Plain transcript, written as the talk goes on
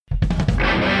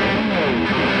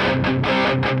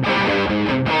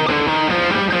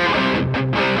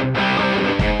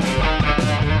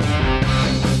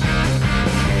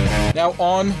Now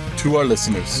on to our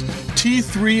listeners.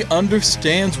 T3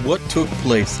 understands what took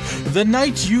place. The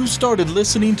night you started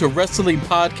listening to wrestling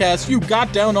podcasts, you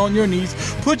got down on your knees,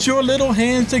 put your little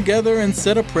hands together and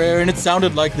said a prayer, and it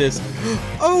sounded like this.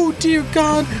 Oh dear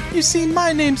God, you see,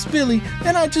 my name's Billy,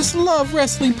 and I just love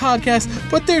wrestling podcasts,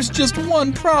 but there's just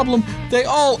one problem. They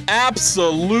all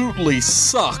absolutely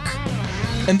suck.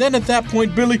 And then at that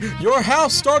point, Billy, your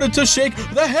house started to shake,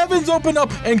 the heavens opened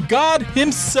up, and God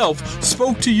himself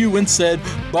spoke to you and said,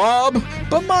 Bob,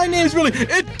 but my name's Billy.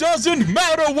 It doesn't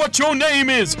matter what your name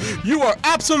is. You are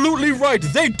absolutely right.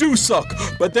 They do suck.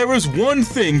 But there is one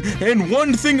thing, and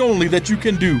one thing only, that you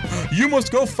can do. You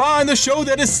must go find the show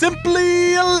that is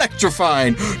simply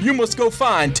electrifying. You must go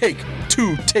find Take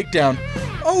Two Takedown.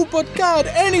 Oh, but God,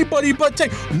 anybody but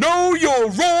Take. Know your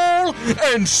role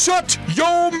and shut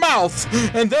your mouth.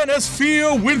 And then as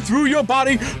fear went through your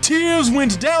body, tears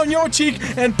went down your cheek,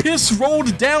 and piss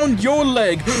rolled down your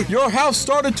leg. Your house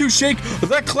started to shake,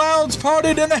 the clouds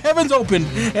parted, and the heavens opened.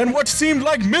 And what seemed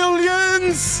like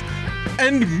millions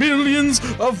and millions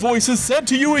of voices said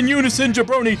to you in unison,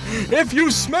 Jabroni, if you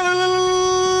smell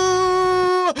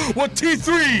what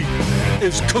T3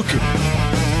 is cooking.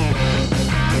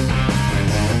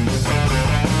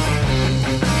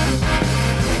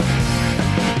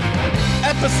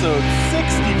 Episode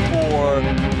 64,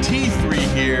 T3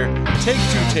 here, Take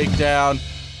Two Takedown.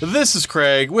 This is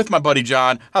Craig with my buddy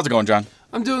John. How's it going, John?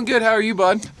 I'm doing good. How are you,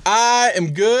 bud? I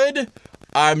am good.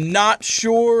 I'm not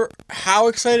sure how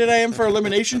excited I am for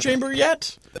Elimination Chamber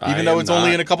yet, even though it's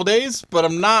only in a couple days, but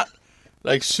I'm not,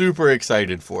 super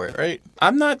excited for it, right?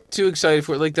 I'm not too excited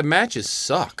for it. The matches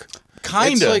suck.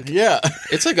 Kinda, yeah.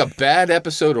 It's like a bad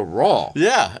episode of Raw.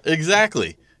 Yeah,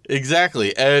 exactly.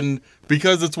 And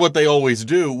because it's what they always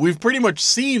do, we've pretty much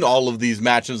seen all of these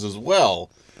matches as well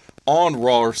on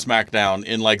Raw or SmackDown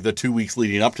in the 2 weeks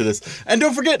leading up to this. And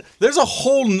don't forget, there's a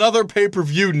whole nother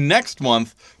pay-per-view next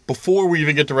month before we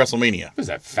even get to WrestleMania. What is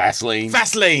that, Fastlane?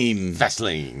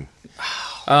 Fastlane.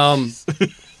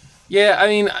 Yeah, I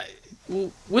mean,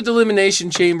 with Elimination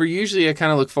Chamber, usually I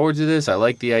kind of look forward to this. I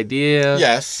like the idea.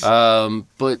 Yes.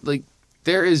 But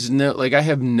there is no, I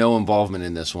have no involvement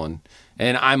in this one.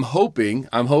 And I'm hoping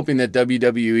that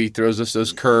WWE throws us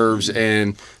those curves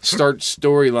and starts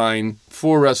storyline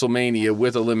for WrestleMania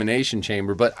with Elimination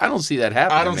Chamber, but I don't see that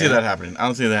happening. I don't see that happening. I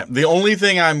don't see that. The only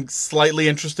thing I'm slightly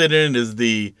interested in is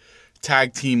the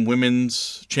Tag Team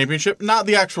Women's Championship. Not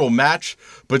the actual match,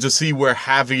 but to see where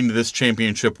having this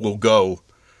championship will go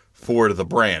for the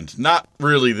brand. Not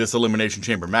really this Elimination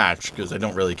Chamber match, because I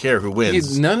don't really care who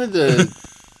wins.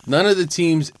 None of the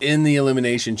teams in the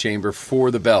Elimination Chamber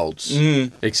for the belts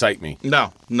excite me.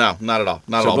 No, not at all.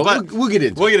 Not at all. But we'll get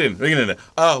into it. We'll get into it.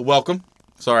 Welcome.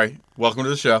 Sorry. Welcome to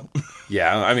the show.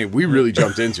 Yeah, I mean, we really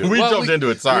jumped into it. We jumped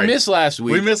into it, sorry. We missed last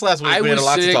week. We had a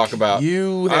lot to talk about.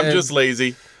 I'm just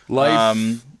lazy.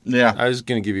 Life. Yeah. I was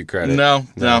going to give you credit. No,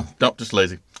 just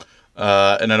lazy.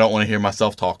 And I don't want to hear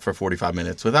myself talk for 45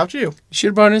 minutes without you. You should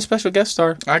have brought in a special guest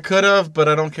star. I could have, but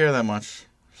I don't care that much.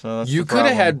 So you could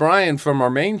have had Brian from our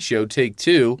main show, Take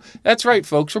Two. That's right,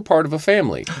 folks. We're part of a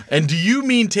family. And do you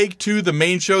mean Take Two, the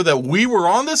main show that we were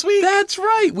on this week? That's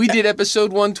right. We did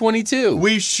episode 122.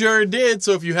 We sure did.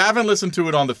 So if you haven't listened to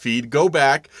it on the feed, go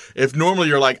back. If normally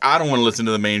you're like, I don't want to listen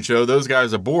to the main show, those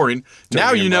guys are boring.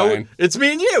 Now you know it's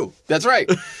me and you. That's right.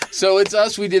 So it's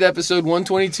us. We did episode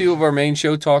 122 of our main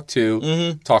show, Talk Two.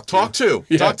 Mm-hmm. Talk Two.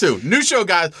 Yeah. Talk Two. New show,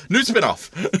 guys. New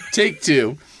spinoff. Take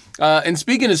Two. And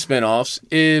speaking of spinoffs,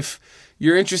 if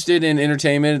you're interested in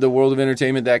entertainment, the world of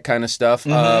entertainment, that kind of stuff,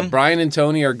 Brian and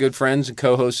Tony are good friends and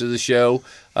co-hosts of the show,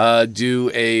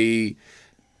 do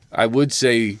I would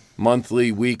say,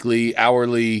 monthly, weekly,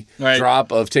 hourly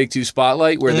drop of Take Two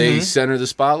Spotlight, where they center the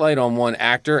spotlight on one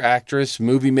actor, actress,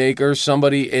 movie maker,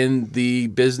 somebody in the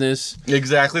business.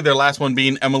 Exactly. Their last one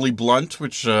being Emily Blunt,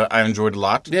 which I enjoyed a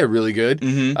lot. Yeah, really good.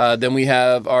 Then we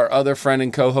have our other friend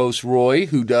and co-host, Roy,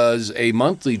 who does a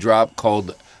monthly drop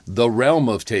called The Realm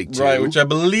of Take Two. Right, which I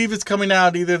believe is coming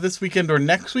out either this weekend or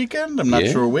next weekend. I'm not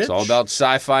sure which. It's all about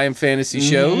sci-fi and fantasy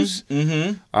shows.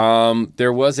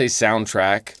 There was a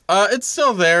soundtrack. It's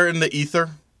still there in the ether.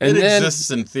 It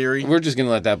exists in theory. We're just going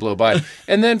to let that blow by.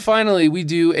 And then finally, we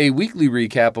do a weekly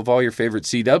recap of all your favorite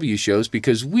CW shows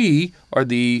because we are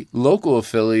the local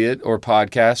affiliate or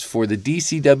podcast for the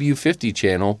DCW 50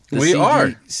 channel. We are.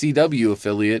 CW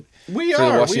affiliate for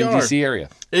the Washington, D.C. area.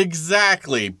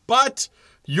 Exactly. But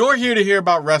you're here to hear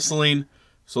about wrestling,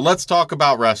 so let's talk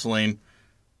about wrestling.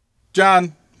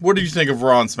 John, what did you think of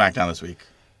Raw and SmackDown this week?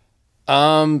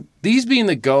 These being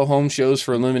the go-home shows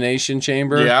for Elimination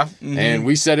Chamber. Yeah. And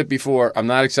we said it before, I'm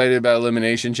not excited about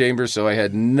Elimination Chamber, so I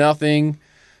had nothing.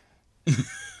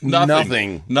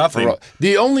 Nothing.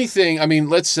 The only thing, I mean,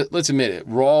 let's admit it.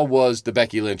 Raw was the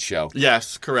Becky Lynch show.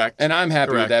 Yes, correct. And I'm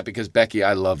happy with that because, Becky,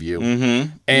 I love you.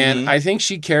 And I think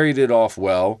she carried it off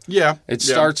well. Yeah. It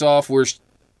starts off where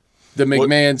the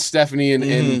McMahon, Stephanie,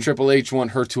 and Triple H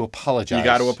want her to apologize. You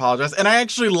got to apologize. And I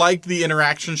actually liked the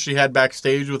interaction she had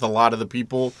backstage with a lot of the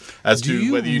people as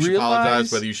to whether you should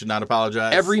apologize, whether you should not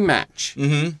apologize. Every match,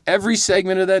 every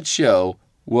segment of that show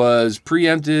was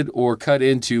preempted or cut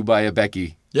into by a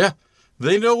Becky. Yeah.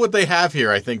 They know what they have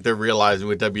here, I think they're realizing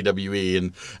with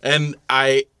WWE. And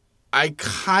I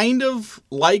kind of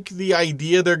like the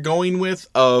idea they're going with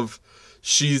of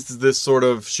she's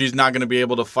not going to be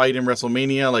able to fight in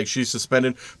WrestleMania, like she's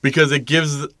suspended, because it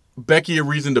gives Becky a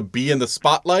reason to be in the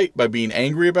spotlight by being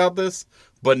angry about this,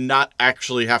 but not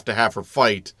actually have to have her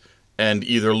fight and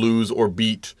either lose or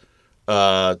beat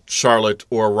Charlotte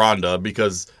or Ronda,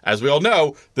 because as we all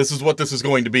know, this is what this is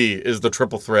going to be, is the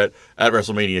triple threat at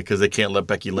WrestleMania, because they can't let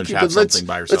Becky Lynch have something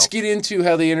by herself. Let's get into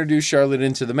how they introduced Charlotte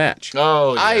into the match.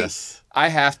 Oh, yes. I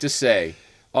have to say,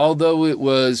 although it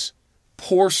was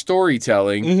poor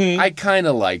storytelling, I kind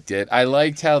of liked it. I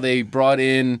liked how they brought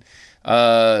in,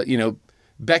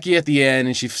 Becky at the end,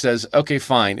 and she says, okay,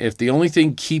 fine. If the only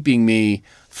thing keeping me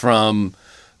from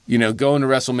going to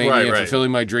WrestleMania and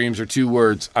fulfilling my dreams are 2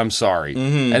 words, I'm sorry.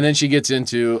 And then she gets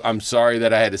into, I'm sorry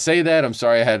that I had to say that. I'm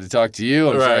sorry I had to talk to you.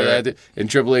 I'm sorry that I had to. And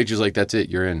Triple H is like, that's it.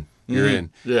 You're in. You're in.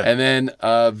 Yeah. And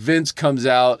then Vince comes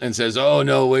out and says, oh,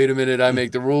 no, wait a minute. I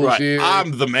make the rules here.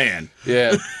 I'm the man.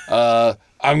 Yeah.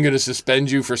 I'm going to suspend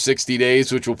you for 60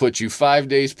 days, which will put you 5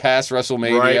 days past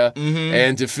WrestleMania.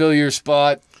 And to fill your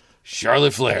spot,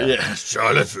 Charlotte Flair. Yeah,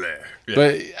 Charlotte Flair. Yeah.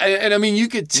 But, and I mean, you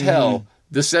could tell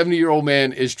the 70-year-old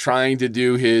man is trying to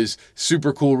do his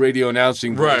super cool radio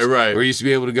announcing voice. Right. Where he used to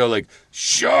be able to go like,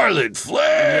 Charlotte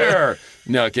Flair.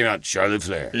 No, it came out Charlotte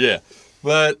Flair. Yeah.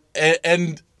 But,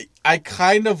 and I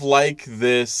kind of like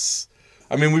this.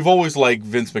 I mean, we've always liked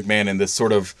Vince McMahon in this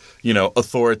sort of,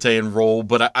 authoritarian role,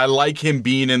 but I like him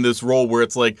being in this role where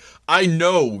it's like, I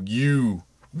know you,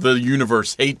 the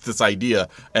universe, hate this idea,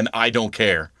 and I don't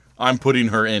care. I'm putting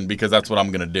her in because that's what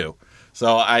I'm going to do.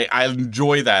 So I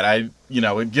enjoy that.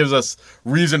 It gives us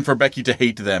reason for Becky to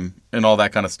hate them and all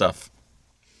that kind of stuff.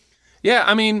 Yeah,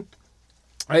 I mean,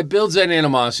 it builds that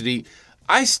animosity.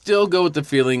 I still go with the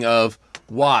feeling of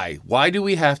why? Why do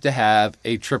we have to have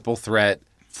a triple threat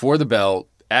for the belt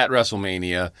at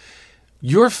WrestleMania?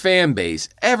 Your fan base,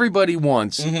 everybody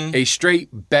wants a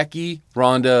straight Becky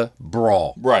Ronda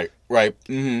brawl. Right.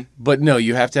 But no,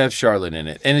 you have to have Charlotte in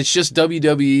it. And it's just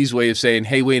WWE's way of saying,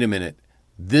 hey, wait a minute.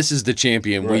 This is the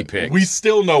champion we picked. We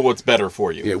still know what's better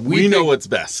for you. Yeah, we know what's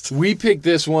best. We picked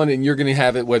this one, and you're going to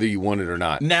have it whether you want it or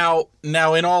not. Now,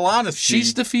 in all honesty,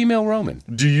 she's the female Roman.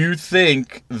 Do you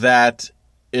think that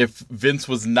if Vince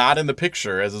was not in the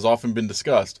picture, as has often been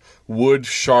discussed, would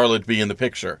Charlotte be in the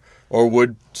picture? Or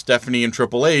would Stephanie and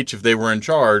Triple H, if they were in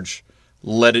charge,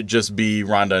 let it just be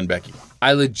Ronda and Becky?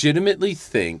 I legitimately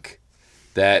think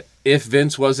that if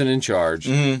Vince wasn't in charge,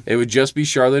 it would just be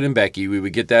Charlotte and Becky. We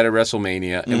would get that at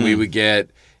WrestleMania, and we would get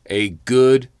a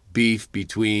good beef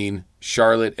between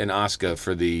Charlotte and Asuka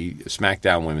for the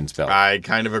SmackDown Women's belt. I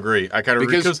kind of agree.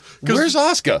 Because where's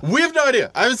Asuka? We have no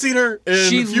idea. I haven't seen her in a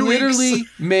few weeks. She literally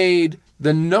made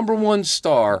the #1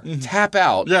 star tap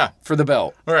out for the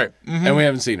belt. All right. And we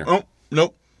haven't seen her. Oh,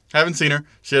 nope. Haven't seen her.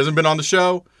 She hasn't been on the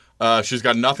show. She's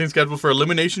got nothing scheduled for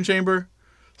Elimination Chamber.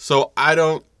 So I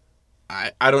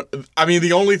mean,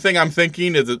 the only thing I'm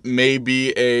thinking is it may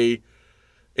be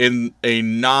a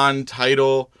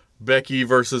non-title Becky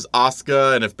versus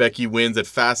Asuka, and if Becky wins at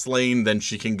Fastlane, then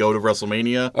she can go to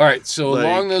WrestleMania. All right, so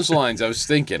along those lines, I was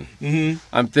thinking,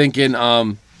 I'm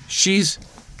thinking she's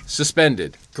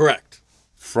suspended. Correct.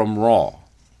 From Raw.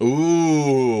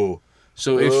 Ooh.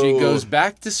 So if she goes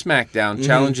back to SmackDown,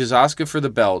 challenges Asuka for the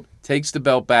belt, takes the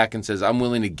belt back and says, I'm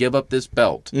willing to give up this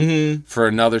belt for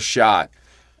another shot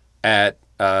at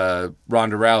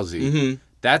Ronda Rousey.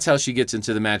 That's how she gets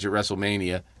into the match at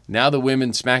WrestleMania. Now the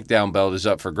women's SmackDown belt is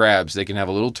up for grabs. They can have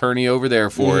a little tourney over there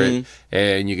for it,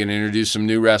 and you can introduce some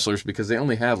new wrestlers because they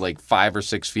only have like 5 or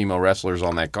 6 female wrestlers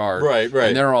on that card. Right.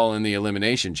 And they're all in the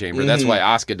Elimination Chamber. That's why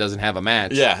Asuka doesn't have a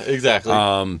match. Yeah, exactly.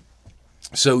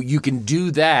 So you can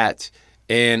do that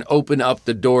and open up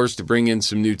the doors to bring in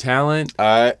some new talent.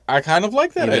 I kind of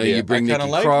like that idea. You bring Nikki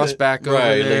Cross back over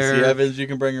there. Lacey Evans, you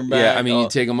can bring her back. Yeah, I mean, you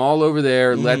take them all over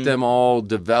there, let them all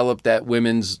develop that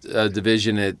women's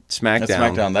division at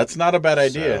SmackDown. That's not a bad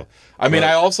idea. I mean,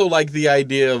 I also like the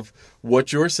idea of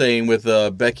what you're saying with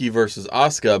Becky versus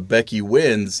Asuka, Becky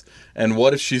wins, and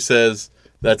what if she says,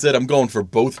 that's it, I'm going for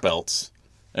both belts,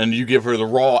 and you give her the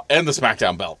Raw and the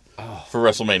SmackDown belt for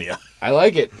WrestleMania? I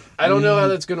like it. I don't know how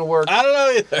that's going to work. I don't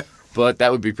know either. But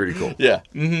that would be pretty cool. Yeah.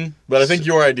 But I think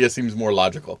your idea seems more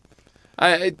logical.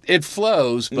 It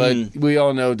flows, but we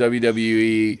all know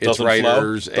WWE, its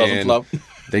writers, and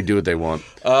they do what they want.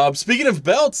 Speaking of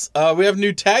belts, we have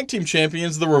new tag team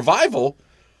champions. The Revival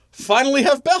finally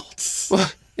have belts.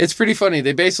 It's pretty funny.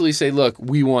 They basically say, look,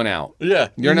 we won out. Yeah.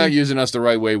 You're not using us the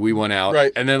right way. We won out.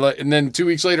 Right. And then 2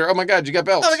 weeks later, oh, my God, you got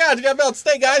belts. Oh, my God, you got belts.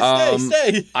 Stay, guys.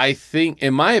 Stay. I think,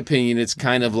 in my opinion, it's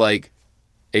kind of like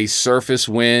a surface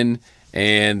win,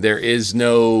 and there is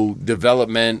no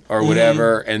development or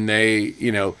whatever, and they,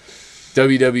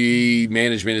 WWE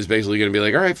management is basically going to be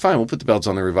like, all right, fine, we'll put the belts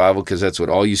on the Revival because that's what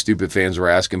all you stupid fans were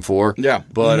asking for. Yeah.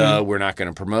 But we're not going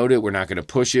to promote it. We're not going to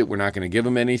push it. We're not going to give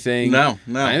them anything. No.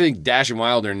 I think Dash and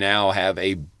Wilder now have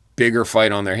a bigger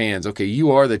fight on their hands. Okay,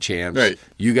 you are the champs. Right.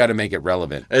 You got to make it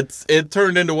relevant. It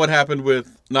turned into what happened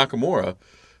with Nakamura,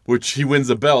 which he wins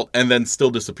the belt and then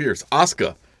still disappears.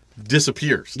 Asuka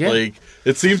disappears. Yeah. Like,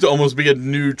 it seems to almost be a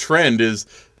new trend is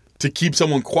to keep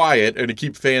someone quiet and to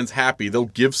keep fans happy. They'll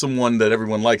give someone that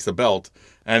everyone likes the belt,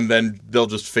 and then they'll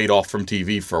just fade off from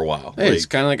TV for a while. Hey, it's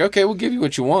kind of like, okay, we'll give you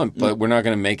what you want, but we're not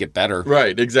going to make it better.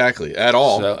 Right, exactly, at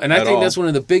all. So, and I think that's one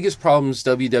of the biggest problems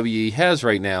WWE has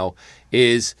right now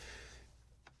is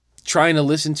trying to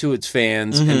listen to its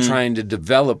fans and trying to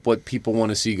develop what people want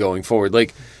to see going forward.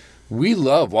 Like, we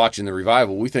love watching the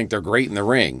Revival. We think they're great in the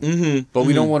ring, but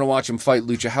we don't want to watch them fight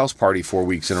Lucha House Party 4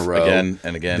 weeks in a row. Again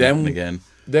and again and again.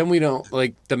 Then we don't,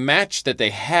 like, the match that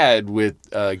they had with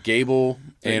Gable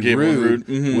and Rude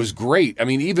was great. I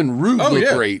mean, even Rude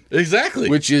looked great. Exactly.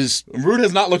 Rude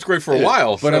has not looked great for a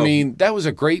while. But, I mean, that was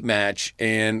a great match,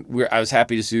 and I was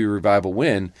happy to see the Revival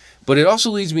win. But it also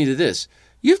leads me to this.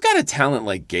 You've got a talent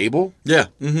like Gable. Yeah.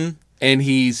 And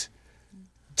he's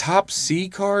top C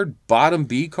card, bottom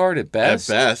B card at best.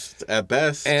 At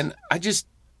best. And I just,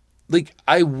 like,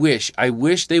 I wish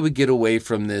they would get away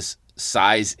from this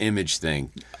size image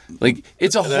thing. Like,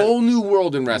 it's a whole new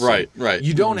world in wrestling. Right.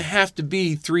 You don't have to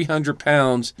be 300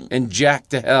 pounds and jacked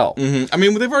to hell. I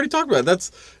mean, they've already talked about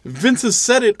it. Vince has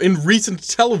said it in recent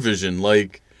television.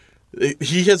 Like,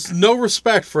 he has no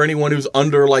respect for anyone who's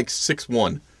under, like,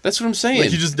 6'1". That's what I'm saying. Like,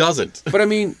 he just doesn't. But I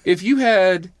mean, if you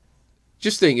had,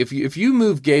 just think, if you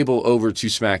move Gable over to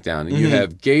SmackDown and you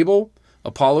have Gable,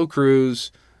 Apollo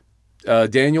Crews,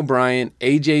 Daniel Bryan,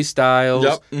 AJ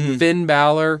Styles, Finn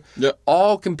Balor,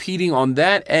 all competing on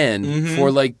that end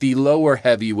for like the lower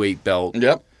heavyweight belt.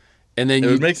 Yep. And then it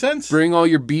would make sense. Bring all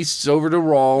your beasts over to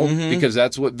Raw because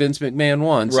that's what Vince McMahon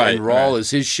wants. Right. And Raw is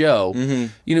his show.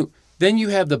 Then you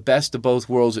have the best of both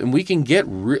worlds, and we can get.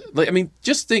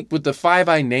 Just think with the Five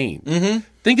I named.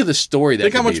 Think of the story that.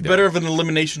 Think how much better of an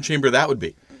elimination chamber that would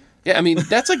be. Yeah, I mean,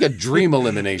 that's like a dream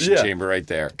elimination chamber right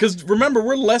there. Because remember,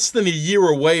 we're less than a year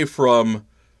away from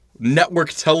network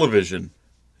television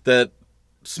that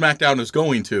SmackDown is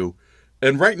going to.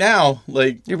 And right now,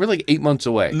 like... Yeah, we're like 8 months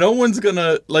away. No one's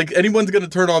gonna... Like, anyone's gonna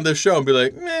turn on this show and be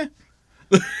like, meh.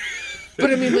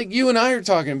 But I mean, like, you and I are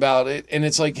talking about it, and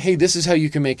it's like, hey, this is how you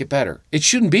can make it better. It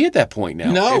shouldn't be at that point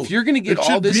now. No. If you're going to get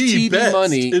all this TV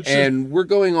money and we're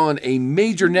going on a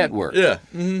major network,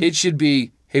 it should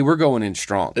be... Hey, we're going in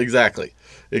strong. Exactly.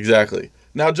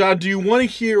 Now, John, do you want to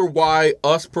hear why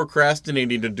us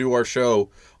procrastinating to do our show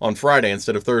on Friday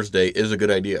instead of Thursday is a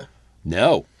good idea?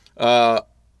 No.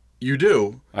 You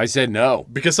do? I said no.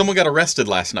 Because someone got arrested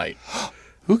last night.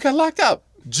 Who got locked up?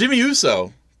 Jimmy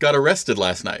Uso got arrested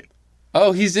last night.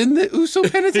 Oh, he's in the Uso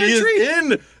Penitentiary? He is in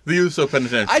the Uso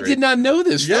Penitentiary. I did not know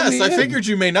this. Yes, I figured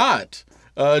you may not.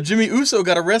 Jimmy Uso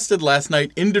got arrested last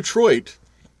night in Detroit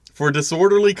for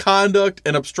disorderly conduct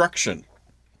and obstruction.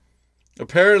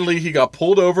 Apparently, he got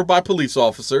pulled over by police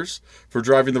officers for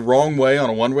driving the wrong way on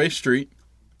a one-way street.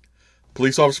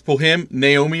 Police officers pull him.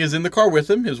 Naomi is in the car with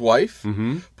him, his wife.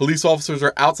 Police officers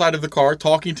are outside of the car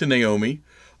talking to Naomi.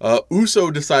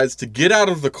 Uso decides to get out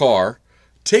of the car,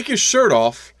 take his shirt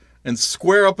off, and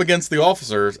square up against the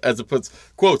officers, as it puts,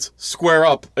 quotes, square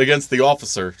up against the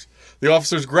officers. The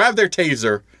officers grab their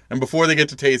taser, and before they get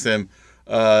to tase him,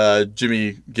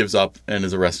 Jimmy gives up and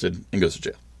is arrested and goes to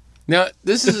jail. Now,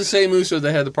 this is the same Uso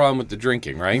that had the problem with the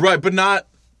drinking, right? Right, but not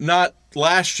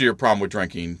last year problem with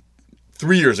drinking.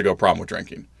 3 years ago problem with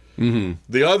drinking.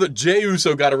 The other, Jey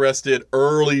Uso got arrested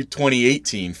early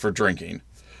 2018 for drinking.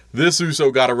 This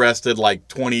Uso got arrested like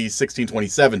 2016,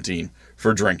 2017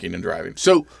 for drinking and driving.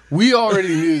 So we already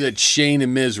knew that Shane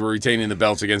and Miz were retaining the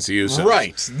belts against the Usos.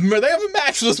 Right. They have a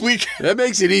match this week. That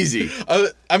makes it easy.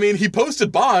 I mean, he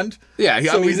posted bond. Yeah,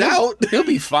 so he's out. He'll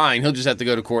be fine. He'll just have to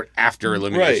go to court after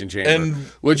Elimination Chamber. And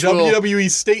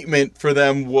WWE's statement for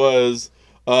them was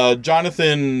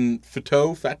Jonathan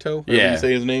Fatto, however you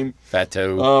say his name,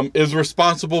 Fatto, is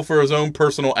responsible for his own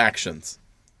personal actions.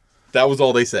 That was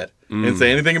all they said. Didn't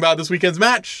say anything about this weekend's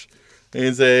match.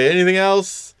 Didn't say anything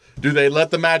else. Do they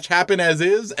let the match happen as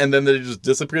is, and then they just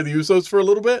disappear the Usos for a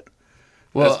little bit?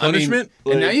 Well, as punishment? I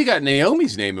mean, and now you got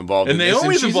Naomi's name involved in this,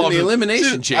 and she's involved in the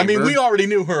Elimination Chamber. I mean, we already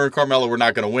knew her and Carmella were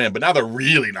not going to win, but now they're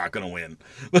really not going to win.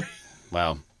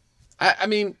 Wow. I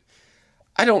mean,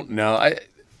 I don't know.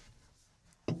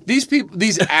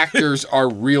 These actors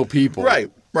are real people. Right.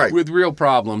 With real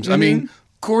problems. I mean,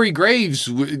 Corey Graves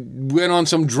went on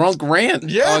some drunk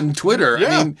rant on Twitter.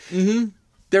 Yeah. I mean,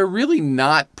 they're really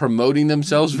not promoting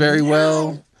themselves very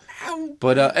well.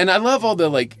 But and I love all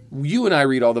the, you and I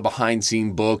read all the behind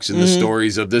scene books and the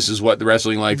stories of this is what the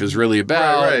wrestling life is really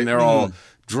about. Right. And they're all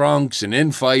drunks and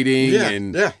infighting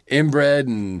and inbred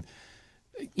and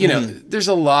there's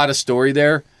a lot of story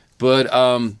there. But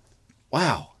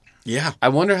wow. Yeah. I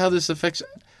wonder how this affects.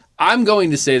 I'm going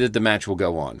to say that the match will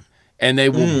go on and they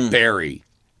will bury.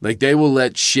 They will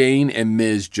let Shane and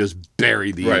Miz just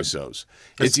bury the Usos.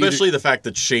 Especially the fact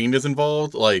that Shane is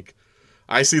involved.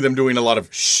 I see them doing a lot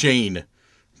of Shane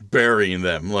burying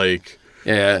them.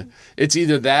 Yeah. It's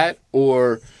either that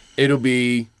or it'll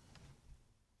be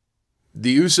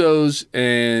the Usos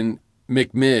and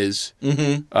McMiz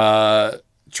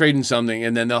trading something,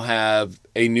 and then they'll have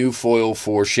a new foil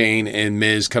for Shane and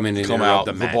Miz come in and interrupt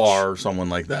the match. The bar or someone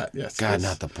like that. Yes. God,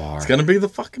 not the bar. It's going to be the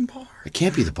fucking bar. It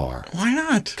can't be the bar. Why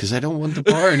not? Because I don't want the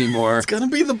bar anymore. It's going to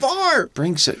be the bar.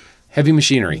 Bring Heavy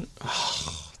Machinery.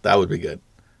 That would be good.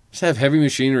 Just have Heavy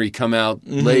Machinery come out,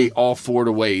 lay all four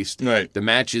to waste. Right. The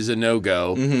match is a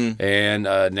no-go. And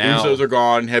now... Usos are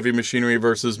gone. Heavy Machinery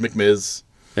versus McMiz.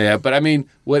 Yeah, but I mean,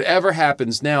 whatever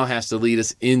happens now has to lead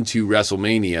us into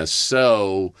WrestleMania.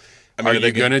 So, are you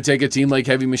going to take a team like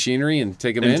Heavy Machinery and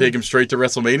take them in? And take them straight to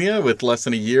WrestleMania with less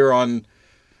than a year on,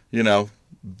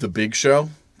 the big show,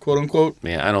 quote unquote?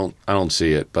 Yeah, I don't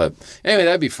see it. But anyway,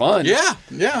 that'd be fun. Yeah.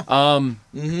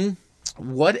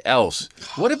 What else?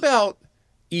 What about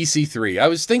EC3? I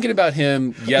was thinking about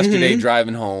him yesterday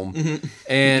driving home.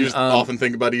 And you just often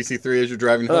think about EC3 as you're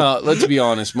driving home? Let's be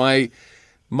honest.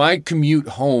 My commute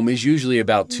home is usually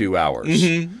about 2 hours.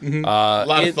 A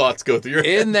lot of thoughts go through your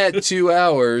head. In that 2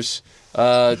 hours,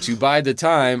 to buy the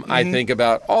time, I think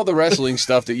about all the wrestling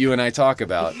stuff that you and I talk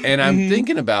about. And I'm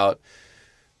thinking about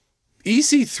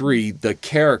EC3, the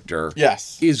character,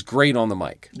 is great on the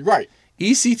mic. Right.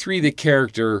 EC3, the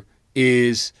character,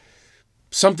 is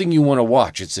something you want to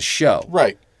watch. It's a show.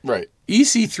 Right.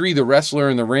 EC3, the wrestler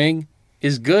in the ring,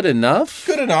 is good enough.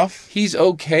 Good enough. He's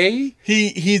okay.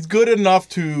 He's good enough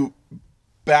to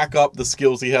back up the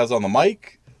skills he has on the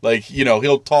mic.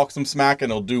 He'll talk some smack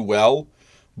and he'll do well,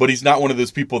 but he's not one of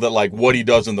those people that what he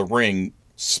does in the ring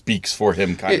speaks for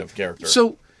him kind of character.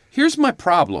 So here's my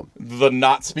problem. The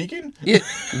not speaking?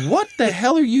 What the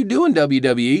hell are you doing,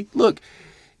 WWE? Look,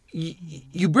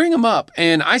 you bring him up,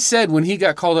 and I said when he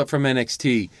got called up from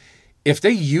NXT, if they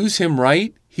use him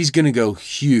right, he's going to go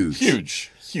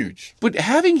huge. Huge. But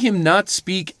having him not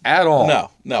speak at all.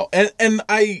 No. And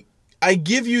I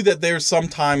give you that there's some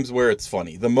times where it's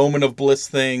funny. The Moment of Bliss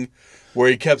thing, where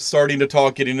he kept starting to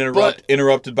talk, getting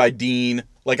interrupted by Dean.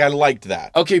 I liked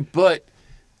that. Okay, but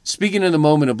speaking of the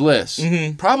Moment of Bliss,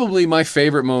 probably my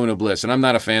favorite Moment of Bliss, and I'm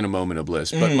not a fan of Moment of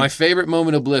Bliss, but my favorite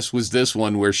Moment of Bliss was this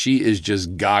one where she is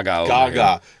just gaga.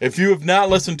 Gaga. If you have not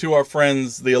listened to our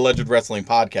friends, the Alleged Wrestling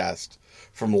Podcast,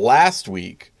 from last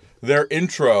week, their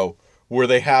intro where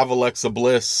they have Alexa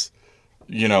Bliss,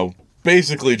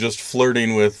 basically just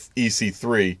flirting with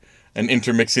EC3 and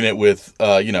intermixing it with,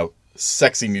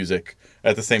 sexy music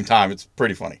at the same time. It's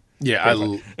pretty funny. Yeah,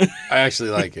 I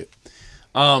actually like it.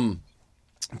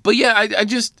 But yeah, I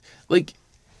just,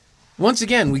 once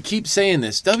again, we keep saying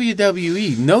this.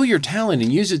 WWE, know your talent and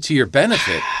use it to your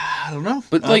benefit. I don't know.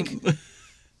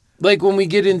 But when we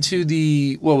get into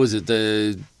the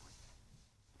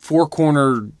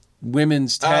four-corner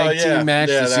women's tag team match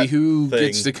to see who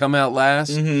gets to come out last.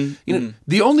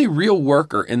 The only real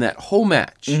worker in that whole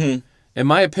match, in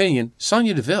my opinion,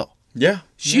 Sonya Deville. Yeah.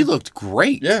 She looked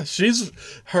great. Yeah,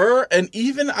 her, and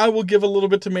even I will give a little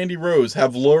bit to Mandy Rose,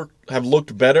 have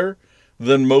looked better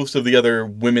than most of the other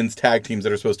women's tag teams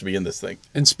that are supposed to be in this thing.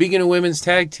 And speaking of women's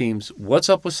tag teams, what's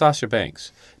up with Sasha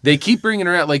Banks? They keep bringing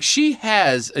her out. Like, she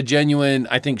has a genuine,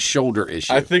 I think, shoulder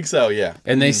issue. I think so, yeah.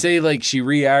 And they say, like, she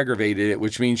re-aggravated it,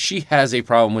 which means she has a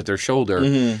problem with her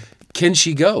shoulder. Can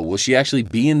she go? Will she actually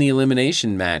be in the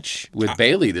elimination match with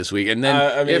Bayley this week? And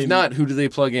then, if not, who do they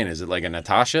plug in? Is it like a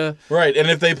Natasha? Right, and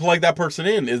if they plug that person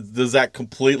in, does that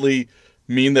completely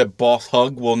mean that Boss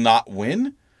Hug will not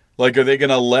win? Like, are they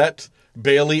going to let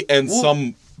Bayley and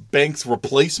some Banks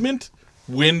replacement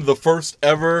win the first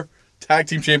ever tag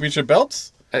team championship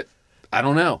belts? I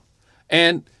don't know.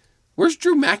 And where's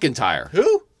Drew McIntyre?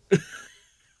 Who?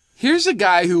 Here's a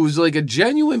guy who was like a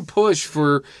genuine push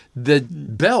for the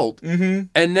belt,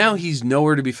 and now he's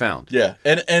nowhere to be found. Yeah,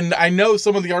 and I know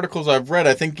some of the articles I've read,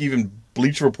 I think even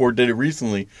Bleacher Report did it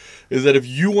recently, is that if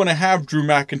you want to have Drew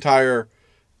McIntyre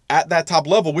at that top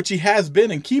level, which he has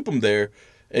been, and keep him there,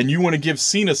 and you want to give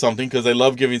Cena something, because they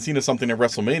love giving Cena something at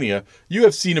WrestleMania, you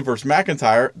have Cena versus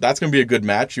McIntyre. That's going to be a good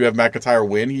match. You have McIntyre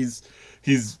win.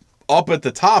 He's up at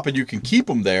the top, and you can keep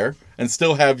him there and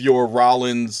still have your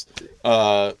Rollins,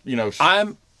 Braun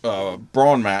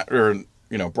match, or,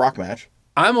 Brock match.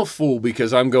 I'm a fool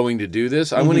because I'm going to do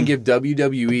this. I want to give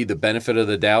WWE the benefit of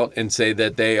the doubt and say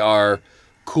that they are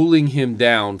cooling him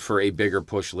down for a bigger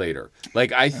push later.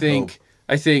 Like, I think,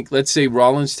 let's say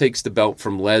Rollins takes the belt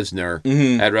from Lesnar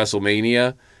at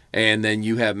WrestleMania, and then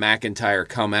you have McIntyre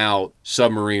come out,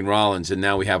 submarine Rollins, and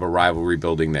now we have a rivalry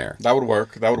building there. That would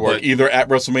work. But, either at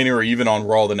WrestleMania or even on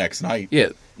Raw the next night. Yeah.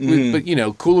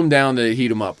 But, cool him down to heat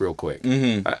him up real quick.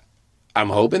 I'm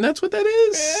hoping that's what that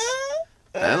is.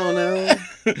 I don't know.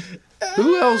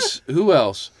 Who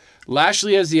else?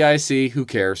 Lashley as the IC. Who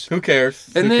cares?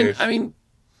 And then,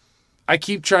 I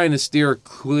keep trying to steer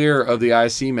clear of the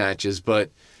IC matches,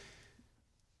 but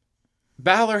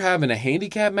Balor having a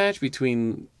handicap match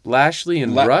between Lashley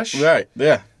and Rush? Right,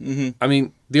 yeah.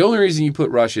 The only reason you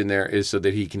put Rush in there is so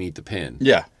that he can eat the pin.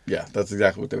 Yeah, that's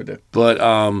exactly what they would do. But,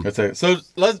 that's it. So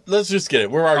let's just get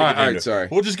it. We're already getting into it. Sorry.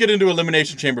 We'll just get into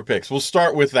Elimination Chamber picks. We'll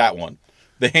start with that one.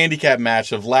 The handicap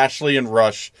match of Lashley and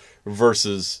Rush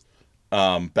versus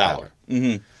Balor.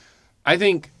 I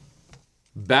think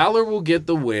Balor will get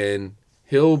the win.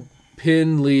 He'll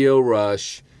pin Lio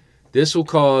Rush. This will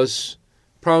cause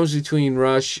problems between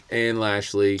Rush and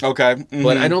Lashley. Okay.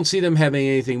 But I don't see them having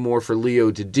anything more for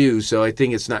Lio to do, so I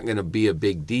think it's not going to be a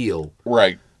big deal.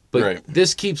 Right. But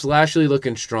this keeps Lashley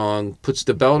looking strong, puts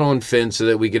the belt on Finn so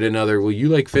that we get another, well, you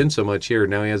like Finn so much here,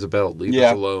 now he has a belt, leave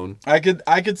us alone. I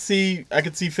could see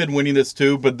Finn winning this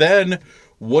too, but then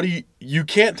you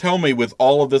can't tell me with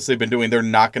all of this they've been doing, they're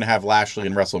not going to have Lashley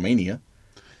in WrestleMania.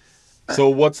 So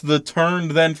what's the turn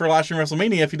then for Lashley in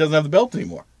WrestleMania if he doesn't have the belt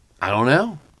anymore? I don't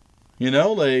know.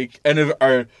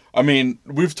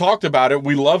 We've talked about it.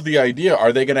 We love the idea.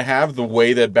 Are they going to have the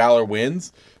way that Balor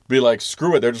wins? Be like,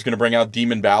 screw it. They're just going to bring out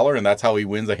Demon Balor, and that's how he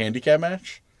wins a handicap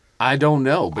match? I don't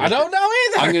know. I don't know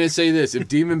either. I'm going to say this. If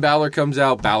Demon Balor comes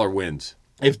out, Balor wins.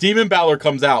 If Demon Balor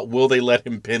comes out, will they let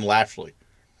him pin Lashley?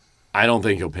 I don't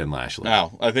think he'll pin Lashley.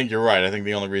 No, I think you're right. I think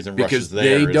the only reason Rush is there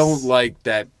because they don't like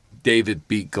that David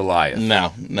beat Goliath.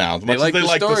 No. As much as they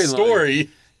like the story.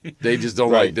 They just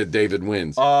don't like that David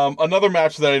wins. Another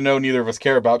match that I know neither of us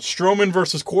care about, Strowman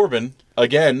versus Corbin,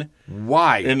 again.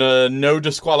 Why? In a no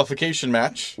disqualification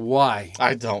match. Why?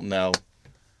 I don't know.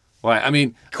 Why? I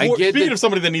get Speaking of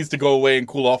somebody that needs to go away and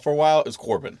cool off for a while, is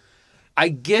Corbin. I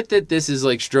get that this is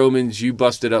like Strowman's, you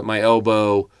busted up my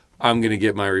elbow, I'm going to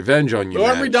get my revenge on you.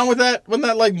 Aren't we done with that? Wasn't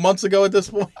that like months ago at this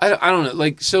point? I don't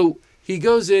know. So he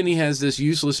goes in, he has this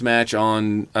useless match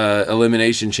on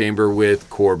Elimination Chamber with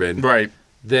Corbin. Right.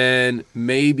 Then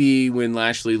maybe when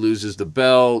Lashley loses the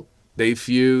belt, they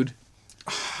feud.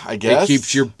 I guess. It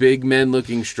keeps your big men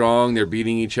looking strong. They're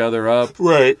beating each other up.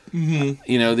 Right.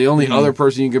 Mm-hmm. The only other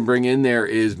person you can bring in there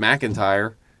is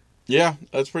McIntyre. Yeah,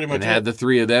 that's pretty much and it. Had the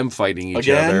three of them fighting each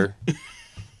other.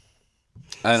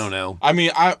 I don't know. I'm going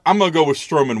to go with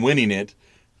Strowman winning it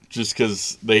just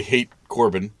because they hate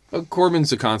Corbin.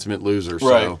 Corbin's a consummate loser,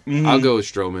 so right. I'll go with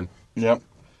Strowman. Yep.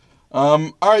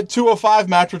 All right, 205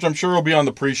 match, which I'm sure will be on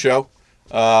the pre-show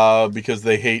because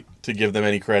they hate to give them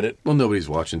any credit. Well, nobody's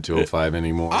watching 205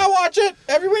 anymore. I watch it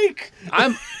every week.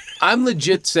 I'm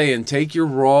legit saying take your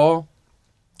Raw,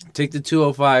 take the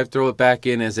 205, throw it back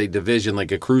in as a division,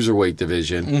 like a cruiserweight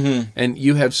division, and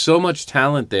you have so much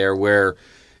talent there where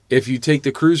if you take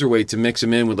the cruiserweight to mix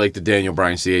them in with like the Daniel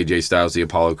Bryan, the AJ Styles, the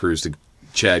Apollo Crews, the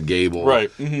Chad Gable, right?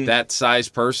 That size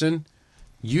person,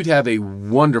 you'd have a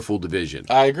wonderful division.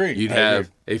 I agree. You'd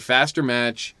have a faster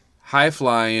match, high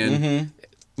flying,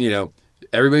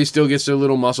 Everybody still gets their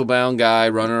little muscle-bound guy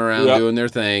running around doing their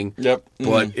thing. Yep.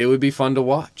 But it would be fun to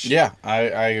watch. Yeah, I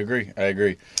agree.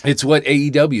 It's what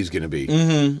AEW is going to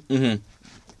be.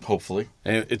 Hopefully.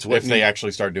 And it's what if they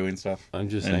actually start doing stuff. I'm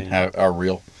just saying. Are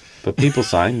real. But people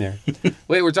sign there.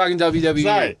 Wait, we're talking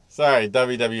WWE. Sorry,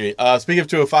 WWE. Speaking of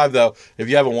 205, though, if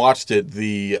you haven't watched it,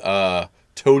 the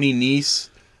Tony Nese,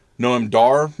 Noam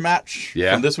Dar match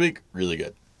from this week, really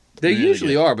good. They really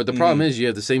usually are, but the problem is you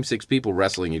have the same 6 people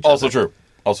wrestling each other. Also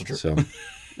true. So,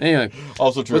 anyway.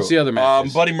 Also true. What's the other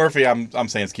match? Buddy Murphy, I'm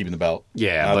saying is keeping the belt.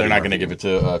 Yeah, they're not going to give it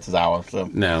to Tozawa. So.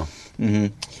 No.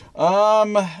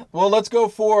 Well, let's go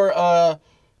for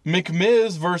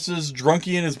McMiz versus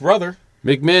Drunky and his brother.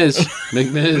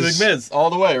 McMiz, all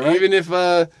the way, right? Even if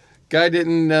guy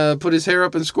didn't put his hair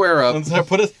up and square up.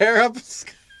 Put his hair up.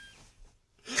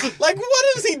 Like, what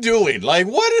is he doing? Like,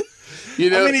 what? I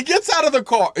mean, he gets out of the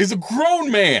car. He's a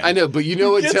grown man. I know, but you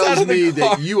know what tells me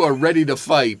that you are ready to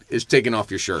fight is taking off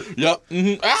your shirt. Yep.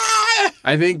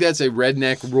 I think that's a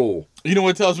redneck rule. You know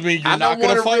what tells me you're not going to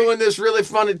fight? I don't want to ruin this really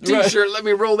fun T-shirt. Right. Let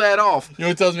me roll that off. You know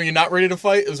what tells me you're not ready to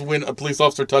fight is when a police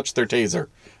officer touched their taser.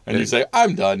 And you say,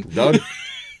 I'm done. Done?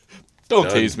 Don't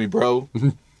tase me, bro.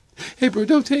 Hey, bro,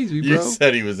 don't tase me, bro. You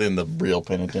said he was in the real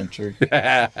penitentiary.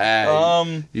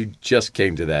 You just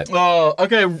came to that.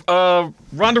 Okay.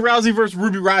 Ronda Rousey versus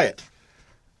Ruby Riott.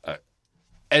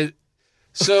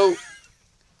 So,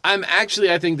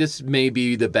 I think this may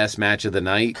be the best match of the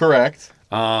night. Correct.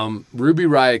 Ruby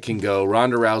Riott can go.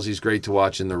 Ronda Rousey's great to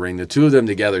watch in the ring. The two of them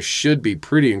together should be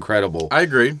pretty incredible. I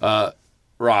agree.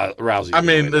 Rousey. I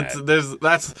mean,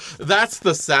 that's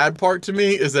the sad part to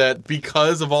me is that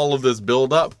because of all of this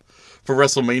build-up for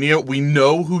WrestleMania, we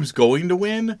know who's going to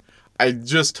win. I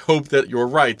just hope that you're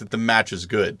right, that the match is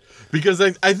good. Because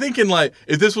I think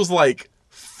if this was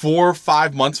 4 or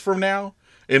 5 months from now,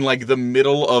 in the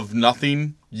middle of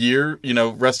nothing year,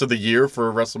 rest of the year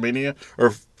for WrestleMania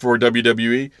or for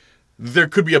WWE, there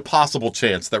could be a possible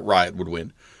chance that Riott would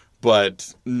win.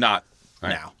 But not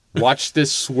now. Watch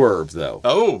this swerve, though.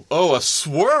 Oh, a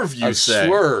swerve, you say? A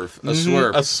swerve.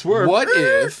 A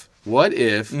swerve. What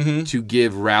if to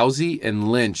give Rousey and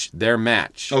Lynch their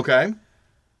match? Okay.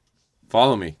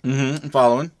 Follow me.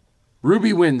 Following.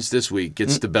 Ruby wins this week,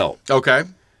 gets the belt. Okay.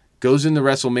 Goes into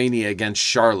WrestleMania against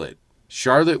Charlotte.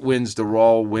 Charlotte wins the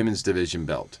Raw Women's Division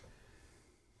belt.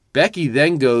 Becky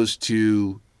then goes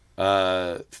to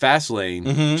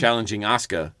Fastlane, challenging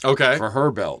Asuka for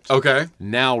her belt. Okay.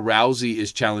 Now Rousey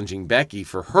is challenging Becky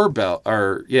for her belt,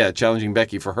 challenging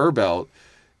Becky for her belt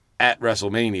at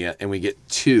WrestleMania, and we get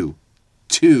two,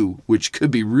 which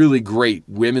could be really great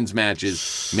women's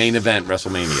matches, main event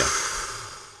WrestleMania.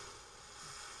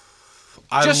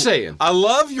 Just saying. I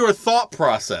love your thought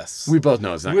process. We both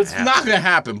know it's not going to happen. It's not going to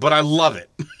happen, but I love it.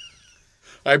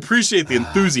 I appreciate the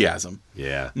enthusiasm.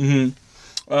 Yeah.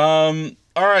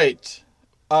 All right.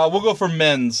 We'll go for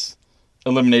men's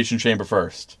Elimination Chamber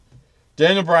first.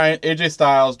 Daniel Bryan, AJ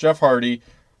Styles, Jeff Hardy,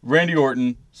 Randy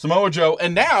Orton, Samoa Joe,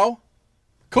 and now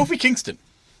Kofi Kingston.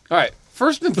 All right.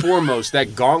 First and foremost,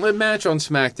 that gauntlet match on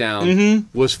SmackDown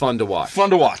was fun to watch.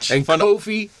 And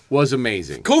Kofi was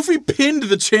amazing. Kofi pinned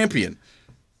the champion.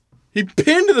 He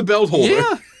pinned the belt holder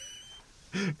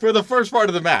for the first part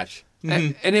of the match.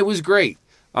 And it was great.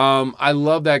 I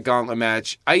love that gauntlet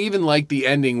match. I even like the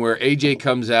ending where AJ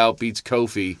comes out, beats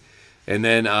Kofi, and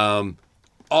then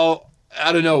all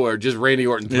out of nowhere, just Randy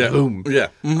Orton, boom. Yeah.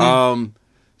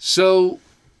 So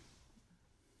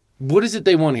what is it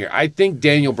they want here? I think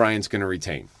Daniel Bryan's going to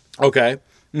retain. Okay.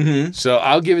 So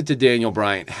I'll give it to Daniel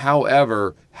Bryan.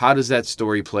 However, how does that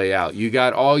story play out? You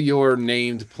got all your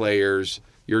named players,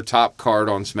 your top card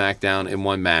on SmackDown in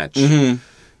one match.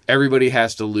 Everybody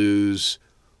has to lose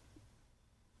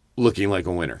looking like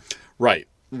a winner. Right.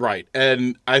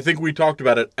 And I think we talked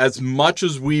about it. As much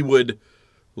as we would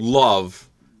love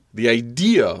the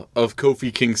idea of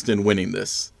Kofi Kingston winning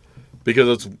this,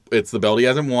 because it's the belt he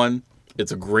hasn't won.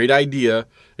 It's a great idea.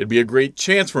 It'd be a great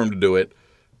chance for him to do it.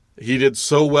 He did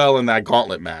so well in that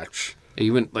gauntlet match. He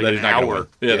went an hour.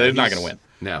 Yeah, they're not going to win.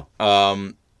 No.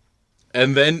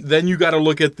 And then you got to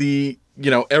look at the,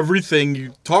 everything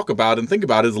you talk about and think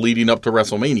about is leading up to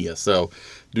WrestleMania. So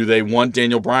do they want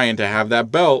Daniel Bryan to have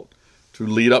that belt to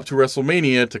lead up to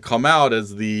WrestleMania to come out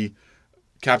as the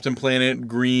Captain Planet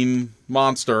green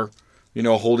monster,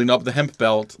 holding up the hemp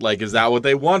belt? Is that what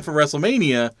they want for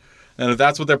WrestleMania? And if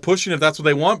that's what they're pushing, if that's what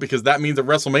they want, because that means at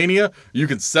WrestleMania, you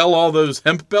can sell all those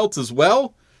hemp belts as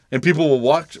well, and people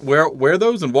will wear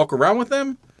those and walk around with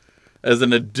them as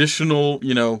an additional,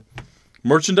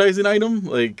 merchandising item.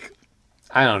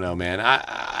 I don't know, man.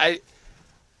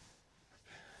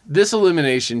 this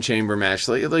Elimination Chamber match,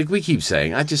 like we keep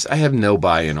saying, I have no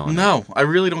buy-in on it. No, I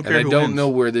really don't care. And I don't know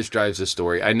where this drives the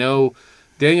story. I know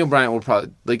Daniel Bryan will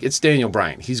probably it's Daniel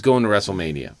Bryan. He's going to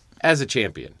WrestleMania as a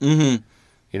champion. Mm-hmm.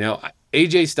 You know,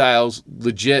 AJ Styles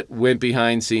legit went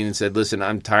behind scene and said, "Listen,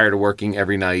 I'm tired of working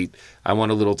every night. I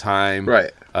want a little time.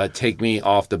 Right. Take me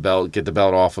off the belt. Get the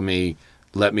belt off of me.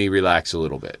 Let me relax a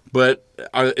little bit." But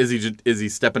is he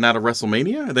stepping out of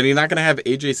WrestleMania? Then he's not going to have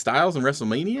AJ Styles in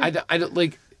WrestleMania? I don't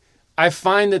like. I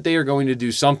find that they are going to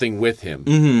do something with him.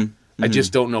 Mm-hmm. I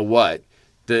just don't know what.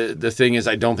 The thing is,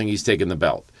 I don't think he's taking the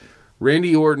belt.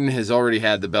 Randy Orton has already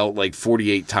had the belt like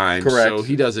 48 times. Correct. So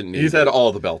he doesn't need He's had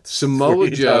all the belts. Samoa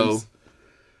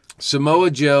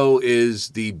Joe is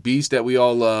the beast that we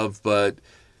all love, but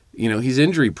you know, he's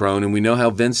injury prone, and we know how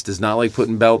Vince does not like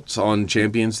putting belts on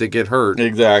champions that get hurt.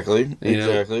 Exactly. You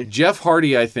know, Jeff